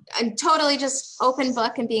 So I'm totally just open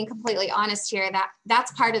book and being completely honest here.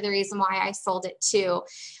 That's part of the reason why I sold it too.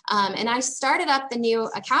 And I started up the new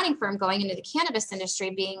accounting firm going into the cannabis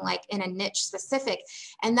industry, being like in a niche specific.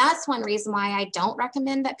 And that's one reason why I don't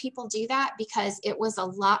recommend that people do that, because it was a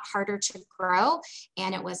lot harder to grow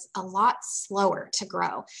and it was a lot slower to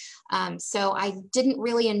grow. So I didn't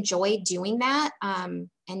really enjoy doing that.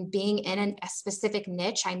 And being in a specific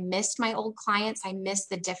niche, I missed my old clients. I missed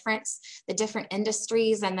the different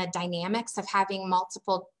industries and the dynamics of having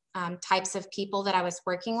multiple types of people that I was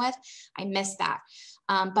working with. I missed that.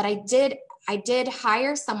 But I did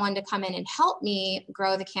hire someone to come in and help me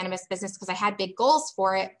grow the cannabis business because I had big goals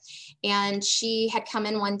for it. And she had come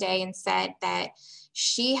in one day and said that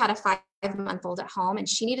she had a 5-month-old at home and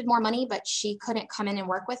she needed more money, but she couldn't come in and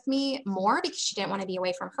work with me more because she didn't want to be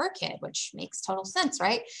away from her kid, which makes total sense,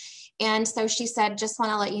 right? And so she said, just want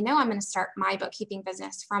to let you know, I'm going to start my bookkeeping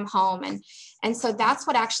business from home. And so that's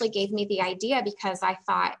what actually gave me the idea, because I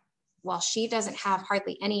thought, well, she doesn't have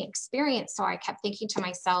hardly any experience. So I kept thinking to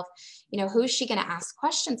myself, you know, who's she going to ask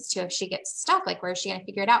questions to if she gets stuck? Like, where is she going to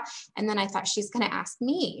figure it out? And then I thought, she's going to ask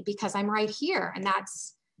me because I'm right here. And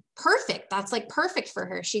that's perfect. That's like perfect for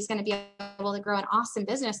her. She's going to be able to grow an awesome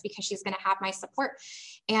business because she's going to have my support.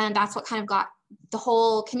 And that's what kind of got the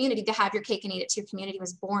whole community, to have your cake and eat it too community,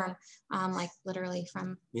 was born like literally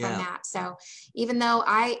from that. So even though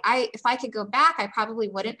if I could go back, I probably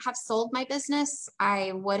wouldn't have sold my business.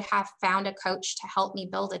 I would have found a coach to help me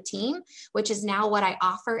build a team, which is now what I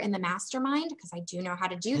offer in the mastermind, because I do know how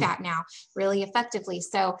to do that now really effectively.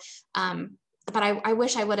 So, but I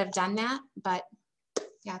wish I would have done that, but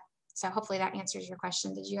yeah. So hopefully that answers your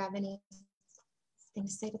question. Did you have anything to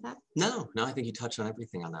say to that? No, I think you touched on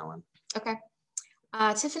everything on that one. Okay.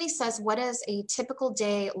 Tiffany says, what does a typical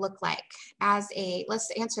day look like let's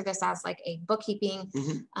answer this as like a bookkeeping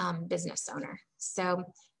business owner. So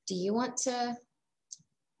do you want to?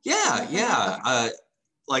 Yeah.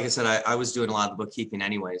 Like I said, I was doing a lot of bookkeeping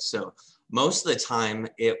anyway. So most of the time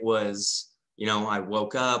it was, I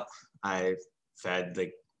woke up, I fed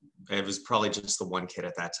it was probably just the one kid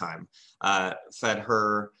at that time, fed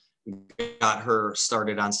her, got her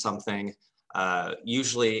started on something.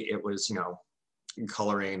 Usually it was,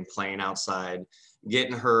 coloring, playing outside,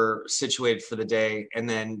 getting her situated for the day, and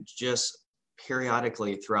then just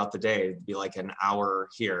periodically throughout the day, it'd be like an hour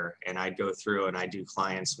here, and I'd go through and I'd do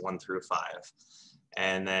clients 1 through 5.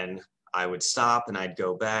 And then I would stop and I'd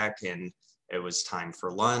go back, and it was time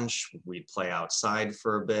for lunch. We'd play outside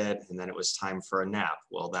for a bit, and then it was time for a nap.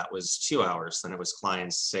 Well, that was 2 hours. Then it was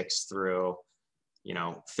clients 6 through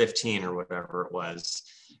 15 or whatever it was.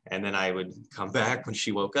 And then I would come back when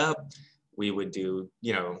she woke up. We would do,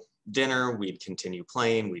 dinner. We'd continue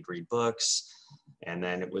playing. We'd read books. And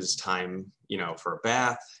then it was time, for a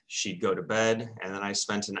bath. She'd go to bed. And then I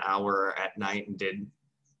spent an hour at night and did,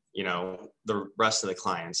 the rest of the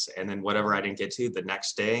clients. And then whatever I didn't get to the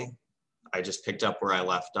next day, I just picked up where I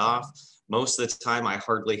left off. Most of the time, I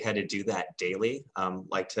hardly had to do that daily.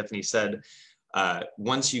 Like Tiffany said,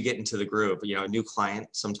 once you get into the group, a new client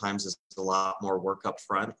sometimes is a lot more work up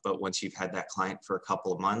front, but once you've had that client for a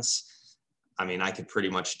couple of months, I could pretty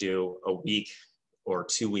much do a week or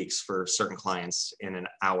 2 weeks for certain clients in an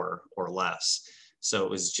hour or less. So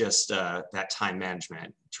it was just that time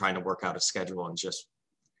management, trying to work out a schedule and just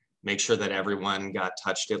make sure that everyone got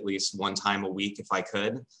touched at least one time a week if I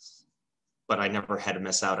could. But I never had to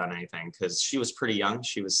miss out on anything because she was pretty young.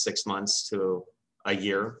 She was 6 months to a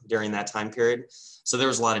year during that time period. So there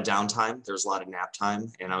was a lot of downtime. There was a lot of nap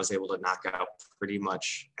time, and I was able to knock out pretty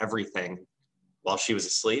much everything while she was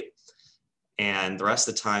asleep. And the rest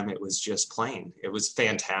of the time it was just playing. It was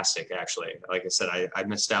fantastic, actually. Like I said, I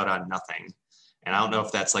missed out on nothing. And I don't know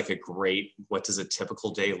if that's like a great, what does a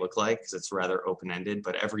typical day look like? Because it's rather open-ended,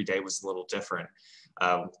 but every day was a little different.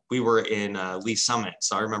 We were in Lee Summit.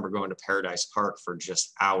 So I remember going to Paradise Park for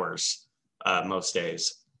just hours most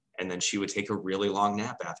days. And then she would take a really long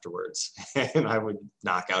nap afterwards. And I would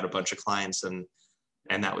knock out a bunch of clients, and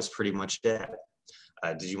that was pretty much it.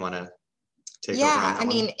 Did you want to take over on that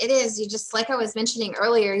one? It is. You just, like I was mentioning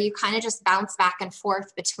earlier, you kind of just bounce back and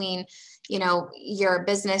forth between, your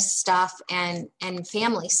business stuff and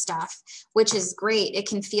family stuff, which is great. It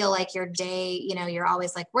can feel like your day, you're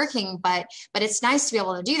always like working, but it's nice to be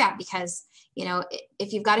able to do that because,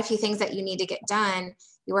 if you've got a few things that you need to get done,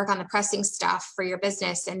 you work on the pressing stuff for your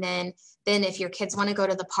business. And then if your kids want to go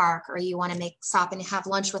to the park, or you want to stop and have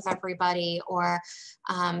lunch with everybody, or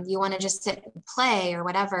you want to just sit and play or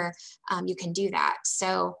whatever, you can do that.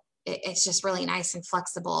 So it's just really nice and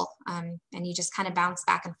flexible. And you just kind of bounce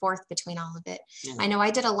back and forth between all of it. Yeah. I know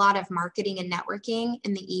I did a lot of marketing and networking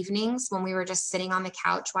in the evenings when we were just sitting on the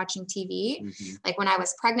couch watching TV. Mm-hmm. Like when I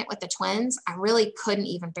was pregnant with the twins, I really couldn't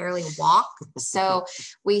even barely walk. So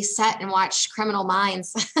we sat and watched Criminal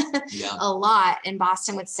Minds a lot. And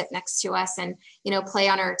Boston would sit next to us and, play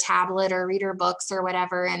on her tablet or read her books or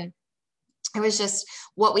whatever. And it was just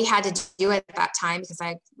what we had to do at that time because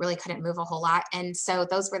I really couldn't move a whole lot. And so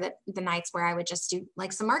those were the nights where I would just do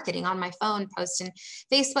like some marketing on my phone, post in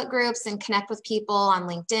Facebook groups and connect with people on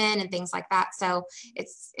LinkedIn and things like that. So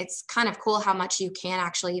it's kind of cool how much you can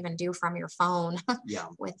actually even do from your phone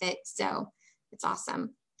with it. So it's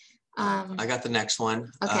awesome. I got the next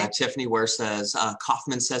one. Okay. Tiffany Ware says,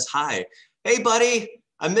 Kaufman says, hi. Hey, buddy.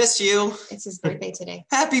 I miss you. It's his birthday today.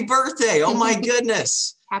 Happy birthday. Oh my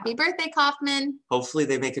goodness. Happy birthday, Kaufman. Hopefully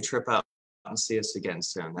they make a trip out and see us again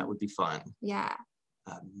soon. That would be fun. Yeah.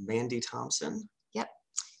 Mandy Thompson. Yep.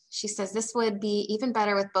 She says, this would be even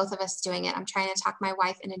better with both of us doing it. I'm trying to talk my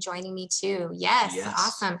wife into joining me too. Yes.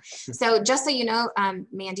 Awesome. So just so you know,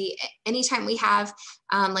 Mandy, anytime we have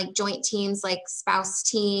like joint teams, like spouse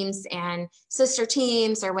teams and sister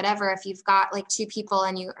teams or whatever, if you've got like 2 people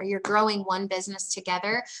and you're growing one business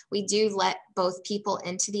together, we do let both people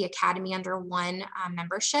into the academy under one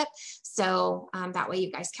membership. So that way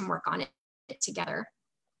you guys can work on it together.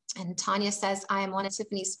 And Tanya says, I am one of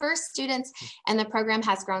Tiffany's first students and the program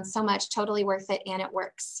has grown so much, totally worth it. And it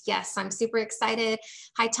works. Yes, I'm super excited.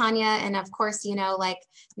 Hi, Tanya. And of course, you know, like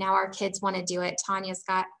now our kids want to do it. Tanya's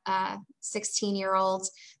got a 16-year-old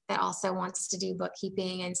that also wants to do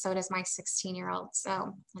bookkeeping. And so does my 16-year-old.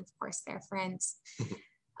 So of course they're friends.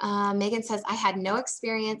 Megan says, I had no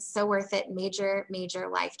experience, so worth it. Major, major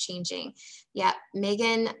life-changing. Yeah,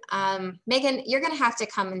 Megan, you're going to have to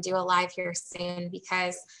come and do a live here soon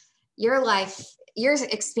because your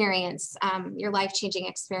experience, your life-changing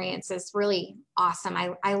experience is really awesome.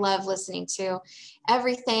 I love listening to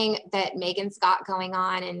everything that Megan's got going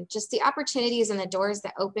on and just the opportunities and the doors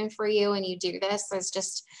that open for you when you do this is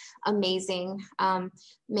just amazing.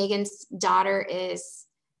 Megan's daughter is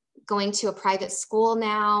going to a private school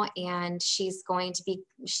now, and she's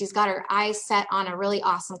got her eyes set on a really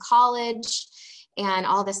awesome college and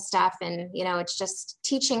all this stuff. And, you know, it's just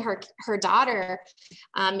teaching her daughter.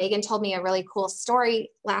 Megan told me a really cool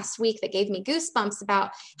story last week that gave me goosebumps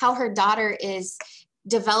about how her daughter is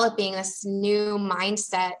developing this new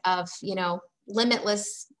mindset of, you know,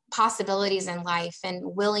 limitless possibilities in life and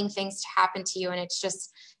willing things to happen to you. And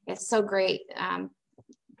it's so great.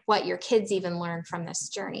 What your kids even learn from this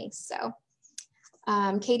journey. So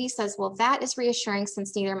Katie says, well, that is reassuring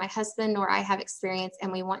since neither my husband nor I have experience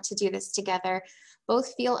and we want to do this together.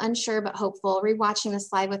 Both feel unsure but hopeful. Rewatching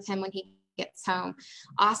this live with him when he gets home.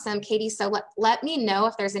 Awesome, Katie. So let me know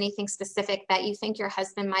if there's anything specific that you think your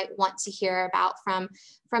husband might want to hear about from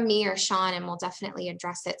me or Sean, and we'll definitely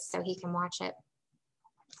address it so he can watch it.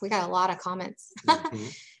 We got a lot of comments. Mm-hmm.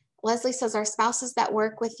 Leslie says, are spouses that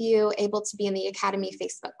work with you able to be in the Academy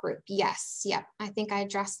Facebook group? Yes. Yep. I think I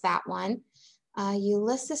addressed that one.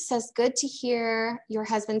 Ulysses says, good to hear your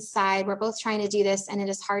husband's side. We're both trying to do this and it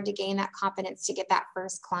is hard to gain that confidence to get that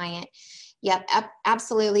first client. Yep,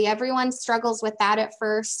 absolutely. Everyone struggles with that at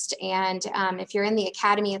first. And if you're in the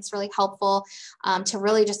Academy, it's really helpful to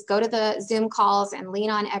really just go to the Zoom calls and lean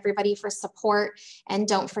on everybody for support. And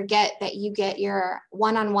don't forget that you get your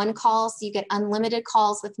one-on-one calls. You get unlimited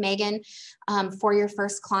calls with Megan for your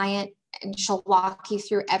first client. And she'll walk you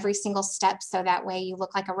through every single step. So that way you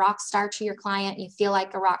look like a rock star to your client, you feel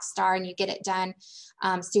like a rock star, and you get it done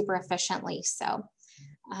super efficiently. So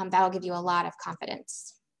that'll give you a lot of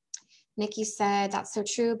confidence. Nikki said, that's so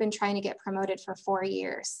true. Been trying to get promoted for 4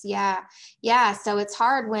 years. Yeah. So it's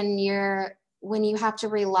hard when you have to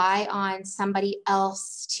rely on somebody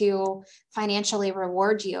else to financially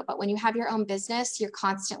reward you. But when you have your own business, you're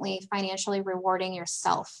constantly financially rewarding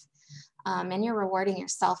yourself. And you're rewarding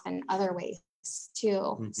yourself in other ways too.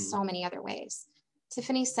 Mm-hmm. So many other ways.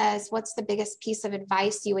 Tiffany says, what's the biggest piece of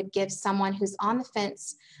advice you would give someone who's on the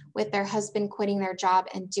fence with their husband quitting their job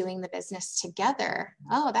and doing the business together?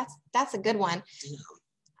 Oh, that's a good one.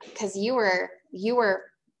 Because you were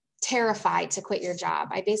terrified to quit your job.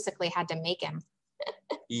 I basically had to make him.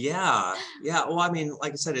 Yeah. Well, I mean,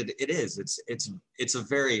 like I said, it is. It's a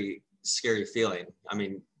very scary feeling. I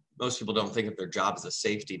mean, most people don't think of their job as a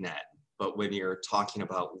safety net, but when you're talking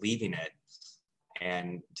about leaving it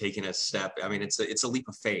and taking a step, I mean, it's a leap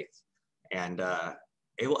of faith. And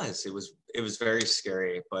it was very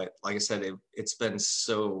scary, but like I said, it's been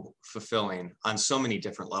so fulfilling on so many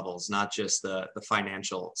different levels, not just the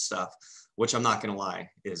financial stuff, which I'm not going to lie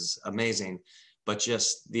is amazing, but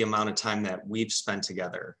just the amount of time that we've spent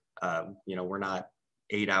together. We're not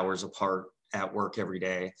 8 hours apart at work every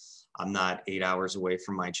day. I'm not 8 hours away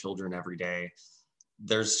from my children every day.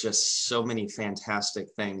 There's just so many fantastic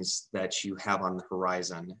things that you have on the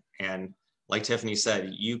horizon. And like Tiffany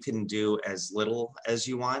said, you can do as little as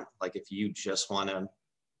you want. Like if you just want to,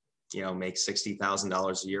 make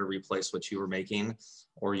 $60,000 a year, replace what you were making,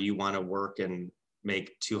 or you want to work and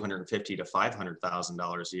make $250,000 to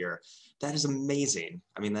 $500,000 a year, that is amazing.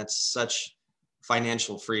 I mean, that's such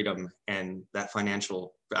financial freedom, and that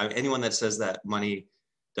anyone that says that money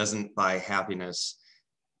doesn't buy happiness,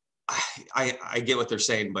 I get what they're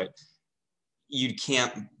saying, but you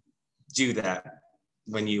can't do that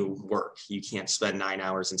when you work. You can't spend 9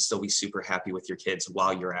 hours and still be super happy with your kids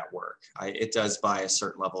while you're at work. It does buy a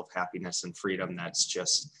certain level of happiness and freedom that's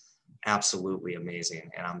just absolutely amazing.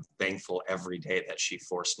 And I'm thankful every day that she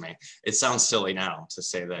forced me. It sounds silly now to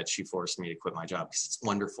say that she forced me to quit my job because it's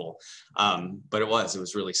wonderful. But it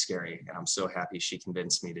was really scary. And I'm so happy she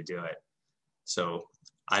convinced me to do it. So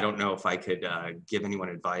I don't know if I could give anyone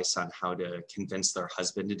advice on how to convince their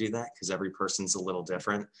husband to do that, because every person's a little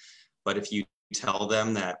different. But if you tell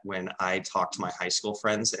them that when I talk to my high school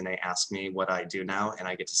friends and they ask me what I do now, and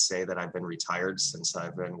I get to say that I've been retired since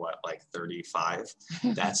I've been 35,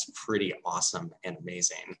 that's pretty awesome and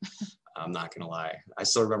amazing. I'm not gonna lie. I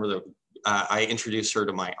still remember I introduced her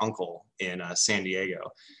to my uncle in San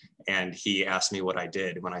Diego, and he asked me what I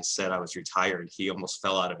did. When I said I was retired, he almost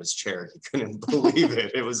fell out of his chair. He couldn't believe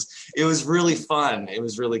it. It was really fun. It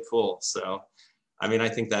was really cool. So, I mean, I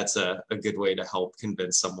think that's a good way to help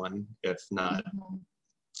convince someone, if not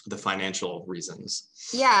the financial reasons.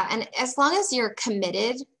 Yeah, and as long as you're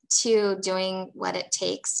committed to doing what it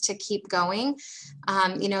takes to keep going,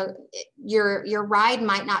 you know, your ride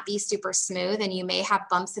might not be super smooth, and you may have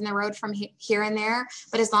bumps in the road from here and there,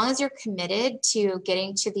 but as long as you're committed to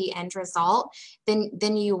getting to the end result,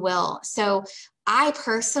 then you will. So I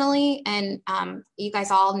personally, and you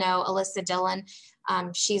guys all know Alyssa Dillon,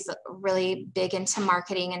 she's really big into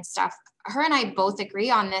marketing and stuff. Her and I both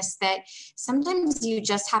agree on this, that sometimes you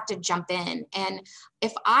just have to jump in. And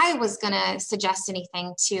if I was going to suggest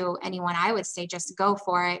anything to anyone, I would say just go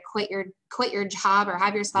for it. Quit your job, or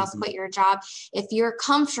have your spouse quit your job. If you're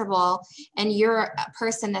comfortable and you're a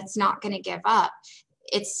person that's not going to give up,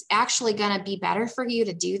 it's actually going to be better for you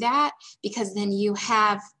to do that, because then you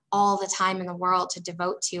have all the time in the world to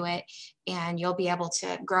devote to it, and you'll be able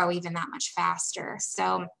to grow even that much faster.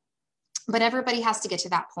 So, but everybody has to get to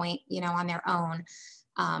that point, you know, on their own.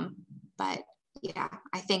 But yeah,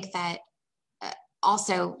 I think that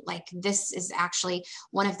also, like, this is actually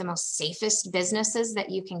one of the most safest businesses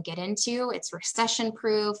that you can get into. It's recession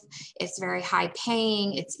proof. It's very high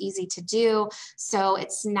paying. It's easy to do. So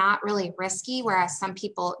it's not really risky. Whereas some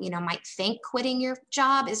people, you know, might think quitting your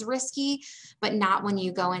job is risky, but not when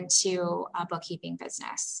you go into a bookkeeping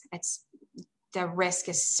business. The risk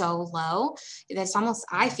is so low. It's almost,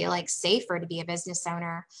 I feel like, safer to be a business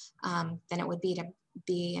owner than it would be to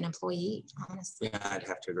be an employee, honestly. Yeah, I'd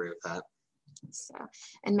have to agree with that. So,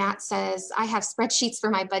 and Matt says, I have spreadsheets for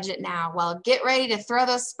my budget now. Well, get ready to throw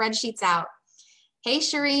those spreadsheets out. Hey,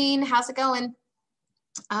 Shireen, how's it going?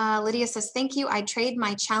 Lydia says, thank you. I trade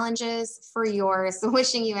my challenges for yours.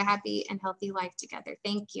 Wishing you a happy and healthy life together.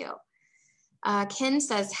 Thank you. Ken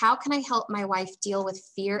says, how can I help my wife deal with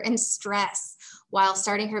fear and stress while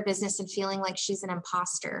starting her business and feeling like she's an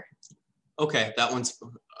imposter? Okay, that one's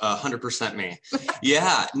 100% me.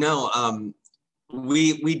 Yeah, no,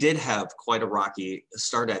 we did have quite a rocky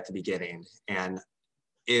start at the beginning, and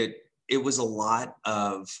it was a lot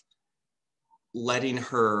of letting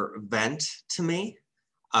her vent to me,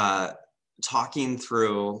 talking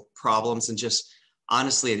through problems, and just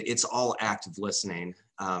honestly, it's all active listening,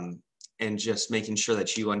 and just making sure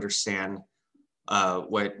that you understand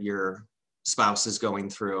what your spouse is going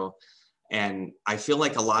through. And I feel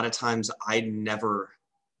like a lot of times I never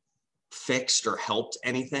fixed or helped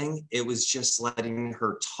anything. It was just letting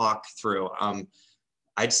her talk through.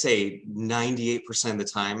 I'd say 98% of the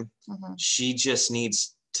time, she just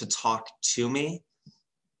needs to talk to me,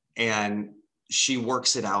 and she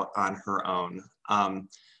works it out on her own.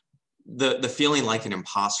 The feeling like an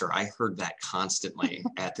imposter, I heard that constantly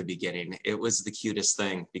at the beginning. It was the cutest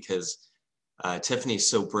thing, because Tiffany's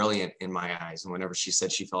so brilliant in my eyes. And whenever she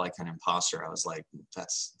said she felt like an imposter, I was like,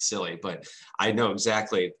 that's silly. But I know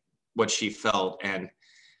exactly what she felt. And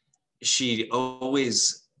she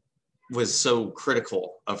always was so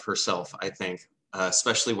critical of herself, I think,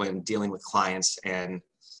 especially when dealing with clients and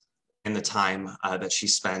the time that she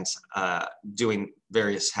spent doing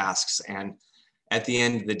various tasks. And at the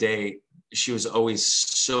end of the day, she was always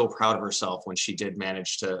so proud of herself when she did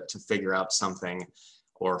manage to figure out something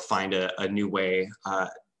or find a new way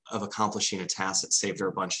of accomplishing a task that saved her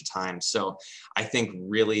a bunch of time. So I think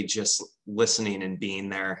really just listening and being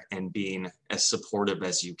there and being as supportive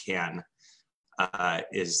as you can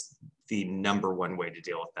is the number one way to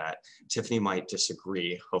deal with that. Tiffany might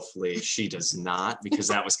disagree. Hopefully she does not, because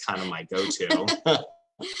that was kind of my go-to.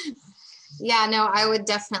 Yeah, no, I would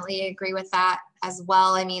definitely agree with that as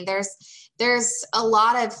well. I mean, there's a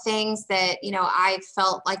lot of things that, you know, I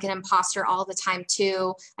felt like an imposter all the time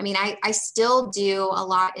too. I mean, I still do a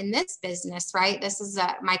lot in this business, right? This is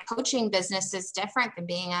my coaching business is different than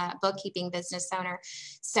being a bookkeeping business owner.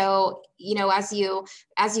 So, you know, as you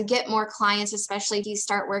get more clients, especially if you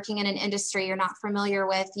start working in an industry you're not familiar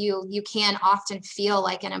with, you can often feel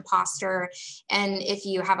like an imposter. And if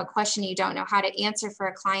you have a question you don't know how to answer for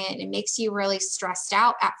a client, it makes you really stressed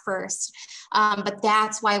out at first. But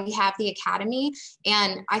that's why we have the academy.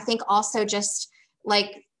 And I think also just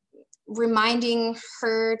like reminding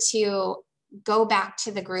her to go back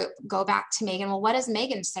to the group, go back to Megan. Well, what does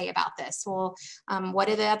Megan say about this? Well, what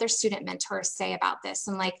do the other student mentors say about this?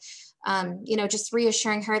 And like, you know, just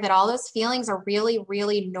reassuring her that all those feelings are really,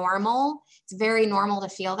 really normal. It's very normal to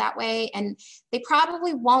feel that way. And they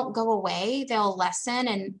probably won't go away. They'll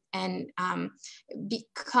lessen and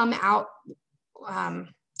come out,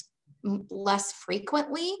 less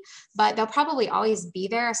frequently, but they'll probably always be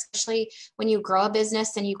there, especially when you grow a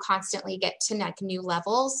business and you constantly get to like new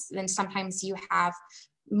levels. Then sometimes you have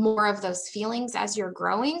more of those feelings as you're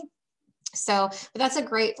growing. So, but that's a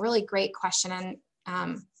really great question.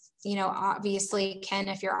 And, you know, obviously, Ken,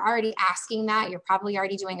 if you're already asking that, you're probably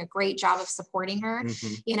already doing a great job of supporting her,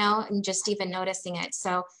 you know, and just even noticing it.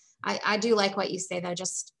 So I do like what you say, though,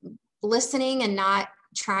 just listening and not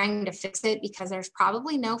trying to fix it, because there's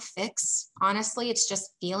probably no fix. Honestly, it's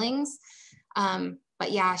just feelings.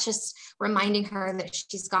 But yeah, it's just reminding her that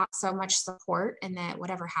she's got so much support, and that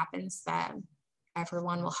whatever happens, that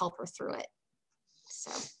everyone will help her through it.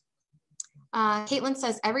 So. Caitlin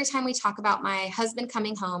says, every time we talk about my husband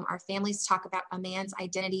coming home, our families talk about a man's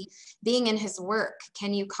identity being in his work.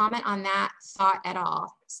 Can you comment on that thought at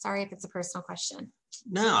all? Sorry if it's a personal question.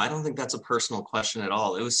 No, I don't think that's a personal question at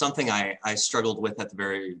all. It was something I struggled with at the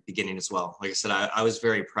very beginning as well. Like I said, I was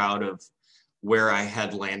very proud of where I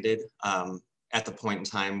had landed at the point in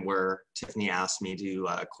time where Tiffany asked me to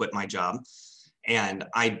quit my job. And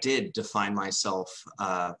I did define myself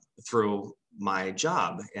through my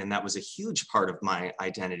job, and that was a huge part of my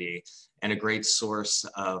identity and a great source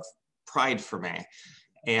of pride for me.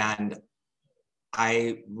 And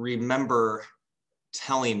I remember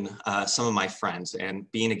telling some of my friends,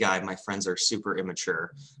 and being a guy, my friends are super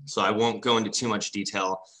immature, so I won't go into too much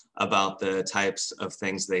detail about the types of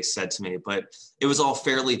things they said to me, but it was all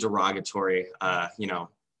fairly derogatory, you know,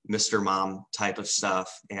 Mr. Mom type of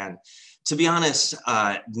stuff. And to be honest,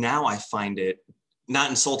 now I find it not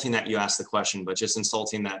insulting that you asked the question, but just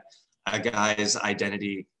insulting that a guy's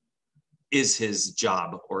identity is his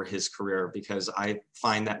job or his career, because I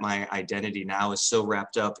find that my identity now is so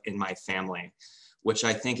wrapped up in my family, which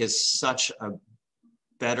I think is such a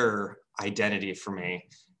better identity for me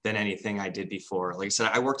than anything I did before. Like I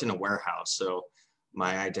said, I worked in a warehouse, so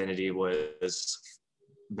my identity was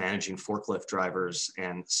managing forklift drivers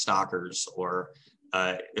and stockers, or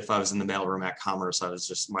if I was in the mailroom at Commerce,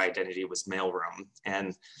 my identity was mailroom.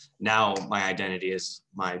 And now my identity is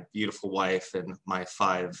my beautiful wife and my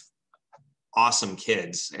 5 awesome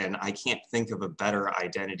kids. And I can't think of a better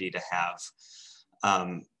identity to have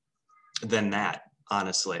than that,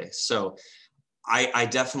 honestly. So I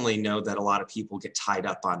definitely know that a lot of people get tied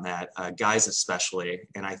up on that, guys especially.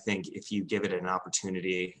 And I think if you give it an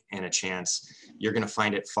opportunity and a chance, you're going to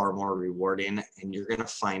find it far more rewarding, and you're going to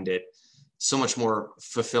find it so much more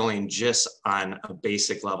fulfilling just on a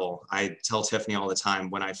basic level. I tell Tiffany all the time,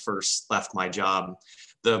 when I first left my job,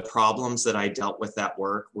 the problems that I dealt with at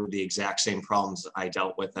work were the exact same problems I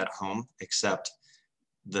dealt with at home, except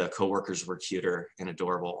the coworkers were cuter and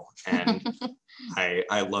adorable, and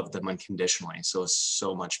I loved them unconditionally. So it's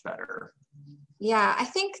so much better. Yeah, I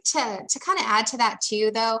think to kind of add to that too,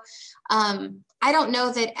 though, I don't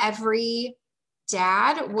know that every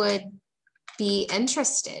dad would be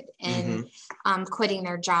interested in quitting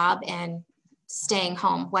their job and staying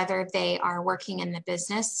home, whether they are working in the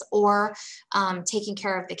business or taking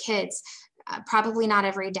care of the kids. Probably not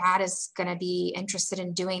every dad is going to be interested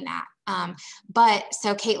in doing that. But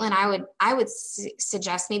so Caitlin, I would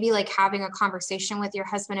suggest maybe like having a conversation with your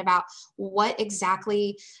husband about what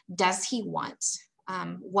exactly does he want?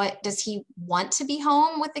 What does he want to be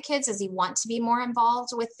home with the kids? Does he want to be more involved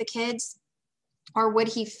with the kids? Or would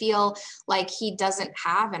he feel like he doesn't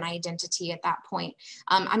have an identity at that point?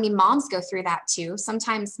 I mean, moms go through that too.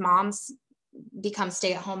 Sometimes moms become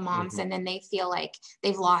stay-at-home moms and then they feel like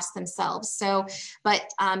they've lost themselves. So, but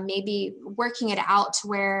maybe working it out to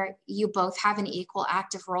where you both have an equal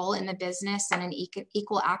active role in the business and an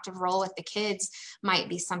equal active role with the kids might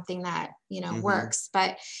be something that, you know, works.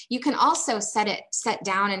 But you can also set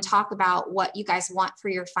down and talk about what you guys want for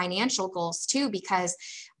your financial goals too, because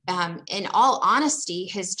in all honesty,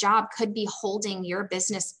 his job could be holding your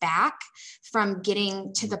business back from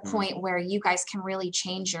getting to the point where you guys can really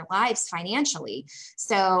change your lives financially.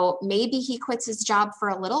 So maybe he quits his job for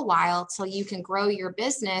a little while till you can grow your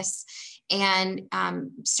business and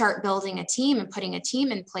start building a team and putting a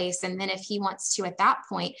team in place. And then if he wants to, at that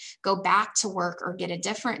point, go back to work or get a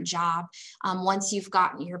different job, once you've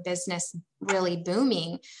gotten your business really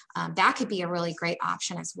booming, that could be a really great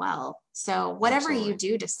option as well. So whatever you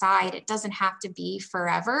do decide, it doesn't have to be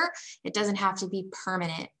forever. It doesn't have to be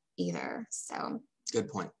permanent either. So good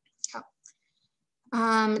point.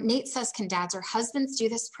 Nate says, can dads or husbands do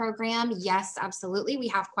this program? Yes, absolutely. We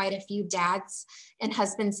have quite a few dads and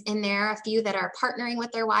husbands in there, a few that are partnering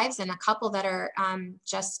with their wives and a couple that are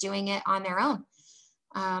just doing it on their own.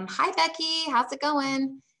 Hi, Becky. How's it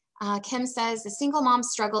going? Kim says, the single mom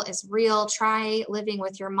struggle is real. Try living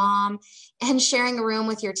with your mom and sharing a room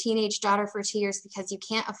with your teenage daughter for 2 years because you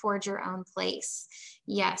can't afford your own place.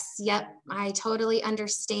 Yes, yep, I totally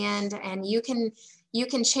understand. And you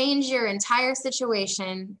can change your entire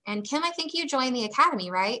situation. And Kim, I think you joined the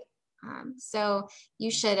academy, right? So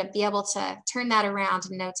you should be able to turn that around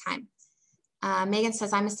in no time. Megan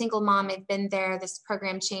says, I'm a single mom. I've been there. This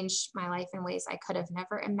program changed my life in ways I could have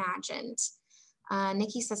never imagined.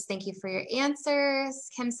 Nikki says, thank you for your answers.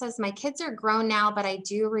 Kim says, my kids are grown now, but I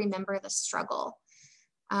do remember the struggle.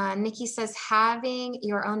 Nikki says, having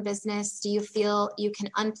your own business, do you feel you can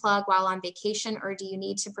unplug while on vacation, or do you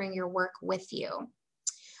need to bring your work with you?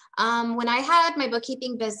 When I had my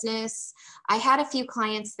bookkeeping business, I had a few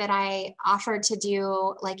clients that I offered to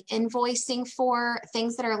do like invoicing for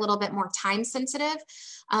things that are a little bit more time sensitive.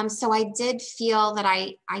 So I did feel that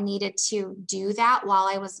I needed to do that while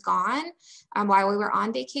I was gone, while we were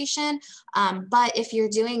on vacation. But if you're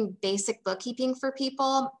doing basic bookkeeping for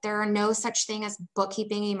people, there are no such thing as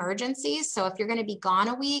bookkeeping emergencies. So if you're going to be gone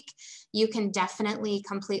a week, you can definitely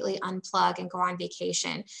completely unplug and go on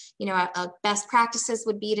vacation. You know, best practices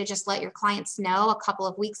would be to just let your clients know a couple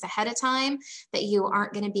of weeks ahead of time that you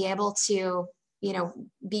aren't going to be able to, you know,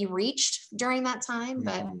 be reached during that time.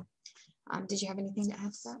 But did you have anything to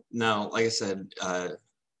add to that? No, like I said,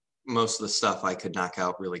 most of the stuff I could knock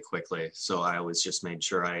out really quickly. So I always just made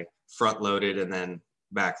sure I front loaded and then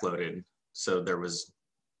back loaded. So there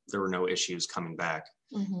were no issues coming back,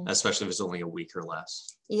 especially if it's only a week or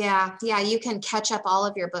less. Yeah. You can catch up all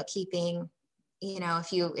of your bookkeeping. You know,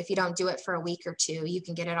 if you don't do it for a week or two, you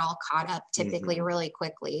can get it all caught up typically really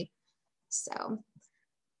quickly. So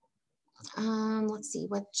let's see,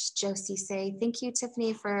 what Josie say? Thank you,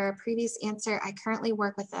 Tiffany, for a previous answer. I currently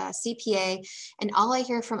work with a CPA, and all I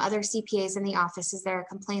hear from other CPAs in the office is there are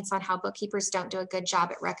complaints on how bookkeepers don't do a good job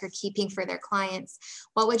at record keeping for their clients.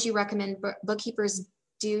 What would you recommend bookkeepers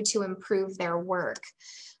do to improve their work?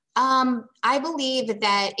 I believe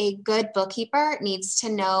that a good bookkeeper needs to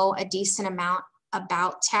know a decent amount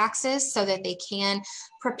about taxes so that they can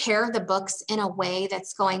prepare the books in a way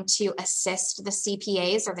that's going to assist the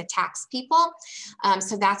CPAs or the tax people.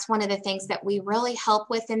 So that's one of the things that we really help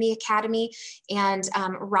with in the academy. And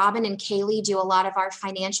Robin and Kaylee do a lot of our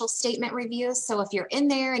financial statement reviews. So if you're in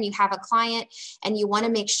there and you have a client and you want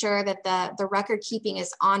to make sure that the record keeping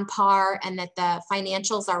is on par and that the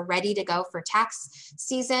financials are ready to go for tax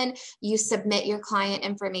season, you submit your client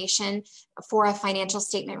information for a financial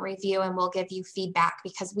statement review, and we'll give you feedback,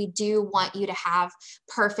 because we do want you to have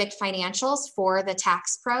perfect financials for the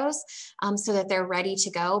tax pros so that they're ready to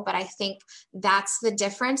go. But I think that's the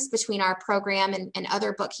difference between our program and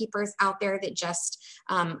other bookkeepers out there that just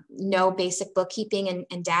know basic bookkeeping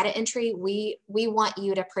and data entry. We want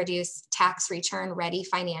you to produce tax return ready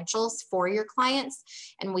financials for your clients,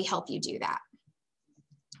 and we help you do that.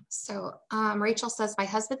 So Rachel says, my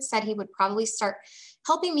husband said he would probably start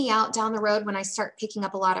helping me out down the road when I start picking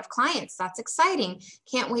up a lot of clients. That's exciting.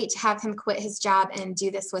 Can't wait to have him quit his job and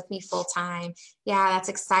do this with me full time. Yeah, that's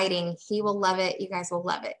exciting. He will love it. You guys will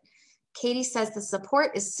love it. Katie says the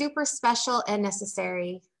support is super special and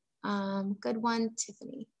necessary. Good one,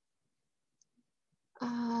 Tiffany.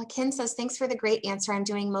 Ken says, thanks for the great answer. I'm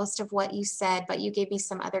doing most of what you said, but you gave me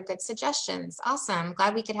some other good suggestions. Awesome.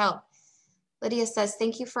 Glad we could help. Lydia says,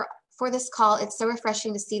 thank you for this call. It's so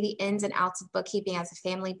refreshing to see the ins and outs of bookkeeping as a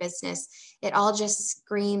family business. It all just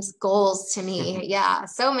screams goals to me. Yeah,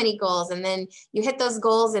 so many goals. And then you hit those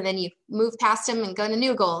goals and then you move past them and go to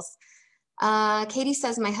new goals. Katie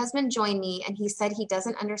says, my husband joined me and he said he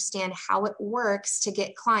doesn't understand how it works to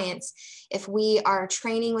get clients if we are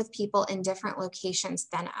training with people in different locations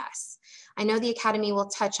than us. I know the academy will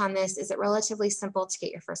touch on this. Is it relatively simple to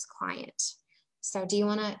get your first client? So do you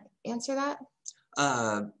want to answer that?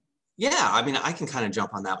 Yeah, I mean, I can kind of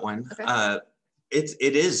jump on that one. Okay.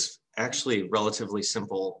 It is actually relatively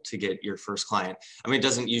simple to get your first client. I mean, it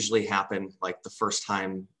doesn't usually happen like the first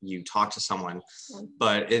time you talk to someone,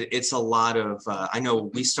 but it's a lot of, I know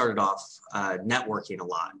we started off networking a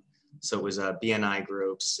lot. So it was BNI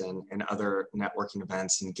groups and other networking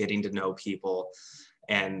events and getting to know people.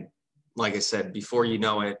 And like I said, before you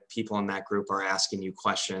know it, people in that group are asking you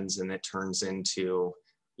questions and it turns into,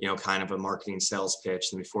 you know, kind of a marketing sales pitch.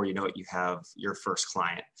 And before you know it, you have your first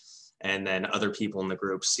client. And then other people in the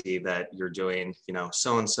group see that you're doing, you know,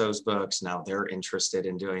 so-and-so's books. Now they're interested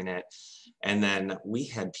in doing it. And then we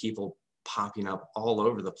had people popping up all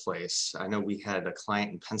over the place. I know we had a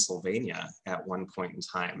client in Pennsylvania at one point in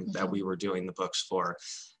time that we were doing the books for,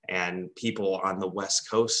 and people on the West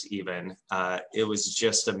Coast even. It was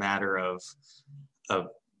just a matter of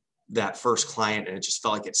that first client, and it just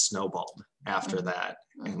felt like it snowballed after that.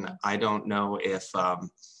 And I don't know if, I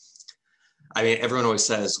mean, everyone always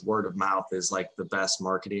says word of mouth is like the best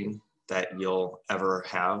marketing that you'll ever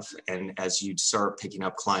have. And as you start picking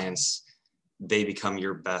up clients, they become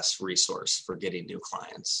your best resource for getting new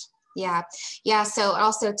clients. Yeah. Yeah. So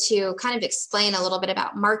also to kind of explain a little bit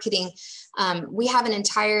about marketing, we have an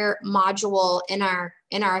entire module in our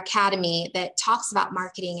academy that talks about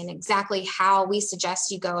marketing and exactly how we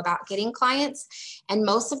suggest you go about getting clients. And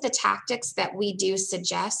most of the tactics that we do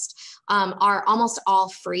suggest are almost all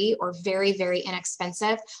free or very, very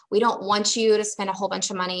inexpensive. We don't want you to spend a whole bunch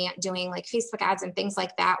of money doing like Facebook ads and things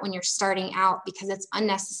like that when you're starting out, because it's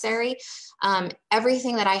unnecessary.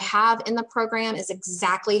 Everything that I have in the program is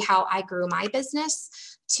exactly how I grew my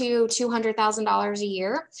business to $200,000 a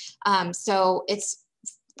year. So it's,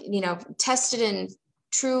 tested and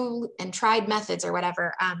true and tried methods or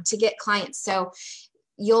whatever to get clients. So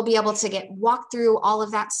you'll be able to walk through all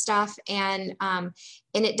of that stuff. And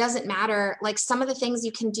it doesn't matter, like some of the things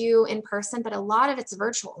you can do in person, but a lot of it's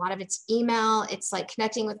virtual, a lot of it's email. It's like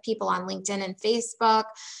connecting with people on LinkedIn and Facebook.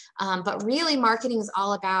 But really marketing is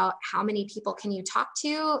all about how many people can you talk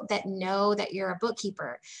to that know that you're a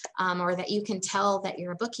bookkeeper, or that you can tell that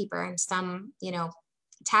you're a bookkeeper in some,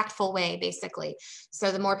 tactful way, basically.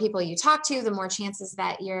 So the more people you talk to, the more chances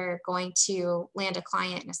that you're going to land a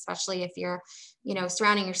client, and especially if you're,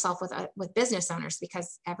 surrounding yourself with business owners,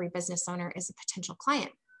 because every business owner is a potential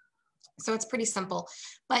client. So it's pretty simple.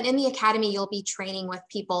 But in the academy, you'll be training with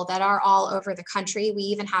people that are all over the country. We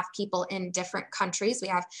even have people in different countries. We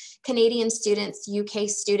have Canadian students, UK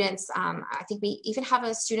students. I think we even have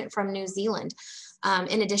a student from New Zealand,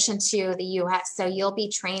 in addition to the US. So you'll be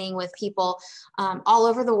training with people all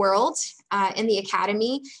over the world in the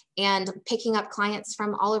academy and picking up clients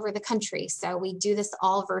from all over the country. So we do this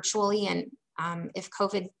all virtually. And if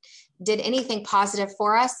COVID did anything positive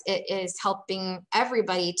for us, it is helping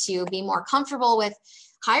everybody to be more comfortable with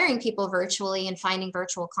hiring people virtually and finding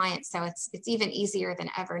virtual clients. So it's even easier than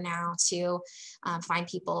ever now to find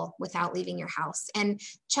people without leaving your house. And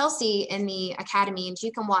Chelsea in the academy, and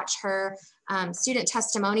you can watch her student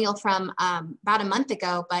testimonial from about a month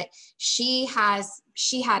ago, but she had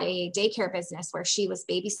a daycare business where she was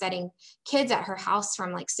babysitting kids at her house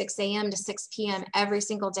from like 6 a.m. to 6 p.m. every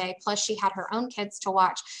single day. Plus she had her own kids to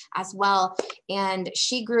watch as well. And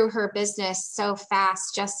she grew her business so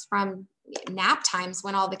fast just from nap times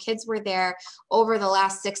when all the kids were there over the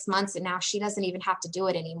last 6 months. And now she doesn't even have to do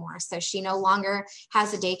it anymore. So she no longer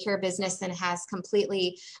has a daycare business and has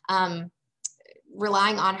completely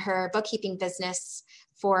relying on her bookkeeping business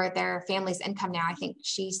for their family's income now. I think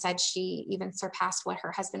she said she even surpassed what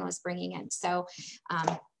her husband was bringing in. So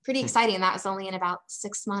pretty exciting. And that was only in about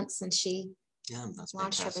 6 months and she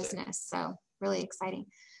launched her business. So really exciting.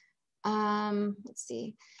 Let's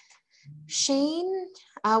see. Shane,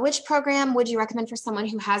 which program would you recommend for someone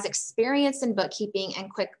who has experience in bookkeeping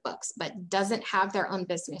and QuickBooks, but doesn't have their own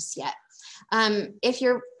business yet? If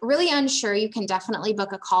you're really unsure, you can definitely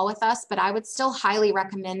book a call with us, but I would still highly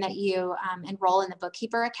recommend that you enroll in the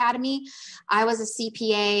Bookkeeper Academy. I was a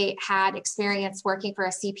CPA, had experience working for a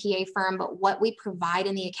CPA firm, but what we provide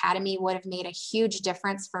in the Academy would have made a huge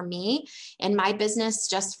difference for me in my business,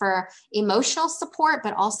 just for emotional support,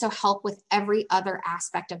 but also help with every other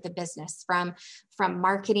aspect of the business, from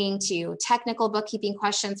marketing to technical bookkeeping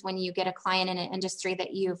questions when you get a client in an industry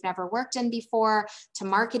that you've never worked in before, to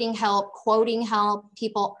marketing help, quoting help.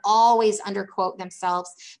 People always underquote themselves.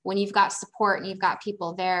 When you've got support and you've got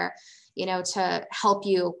people there, to help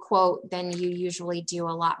you quote, then you usually do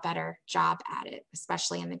a lot better job at it,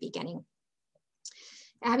 especially in the beginning.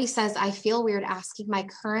 Abby says, I feel weird asking my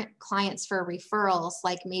current clients for referrals,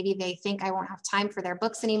 like maybe they think I won't have time for their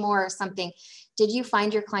books anymore or something. Did you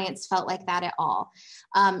find your clients felt like that at all?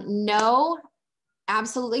 No,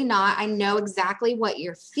 absolutely not. I know exactly what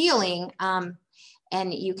you're feeling.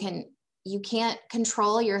 And you can't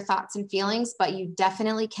control your thoughts and feelings, but you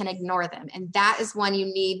definitely can ignore them. And that is one you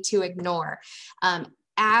need to ignore.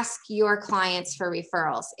 Ask your clients for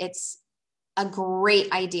referrals. It's a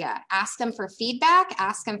great idea. Ask them for feedback,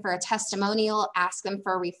 ask them for a testimonial, ask them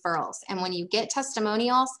for referrals. And when you get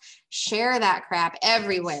testimonials, share that crap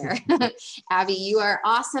everywhere. Abby, you are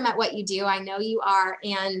awesome at what you do. I know you are,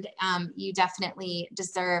 and you definitely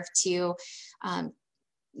deserve to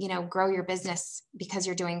grow your business because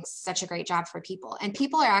you're doing such a great job for people. And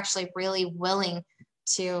people are actually really willing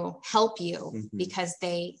to help you because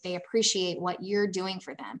they appreciate what you're doing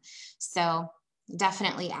for them. So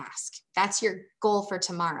definitely ask. That's your goal for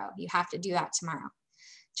tomorrow. You have to do that tomorrow.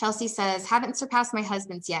 Chelsea says, haven't surpassed my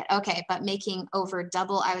husband's yet. Okay, but making over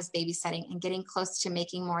double I was babysitting and getting close to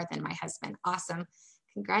making more than my husband. Awesome.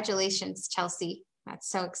 Congratulations, Chelsea. That's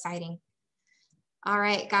so exciting. All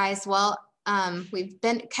right, guys. Well, we've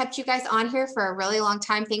kept you guys on here for a really long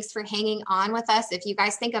time. Thanks for hanging on with us. If you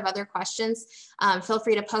guys think of other questions, feel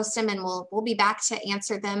free to post them and we'll be back to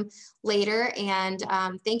answer them later. And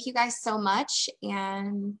thank you guys so much.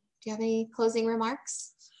 And do you have any closing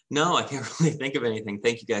remarks? No, I can't really think of anything.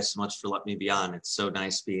 Thank you guys so much for letting me be on. It's so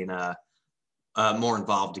nice being more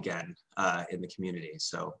involved again in the community.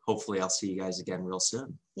 So hopefully I'll see you guys again real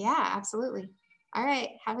soon. Yeah, absolutely. All right.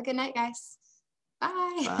 Have a good night, guys.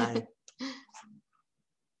 Bye. Bye.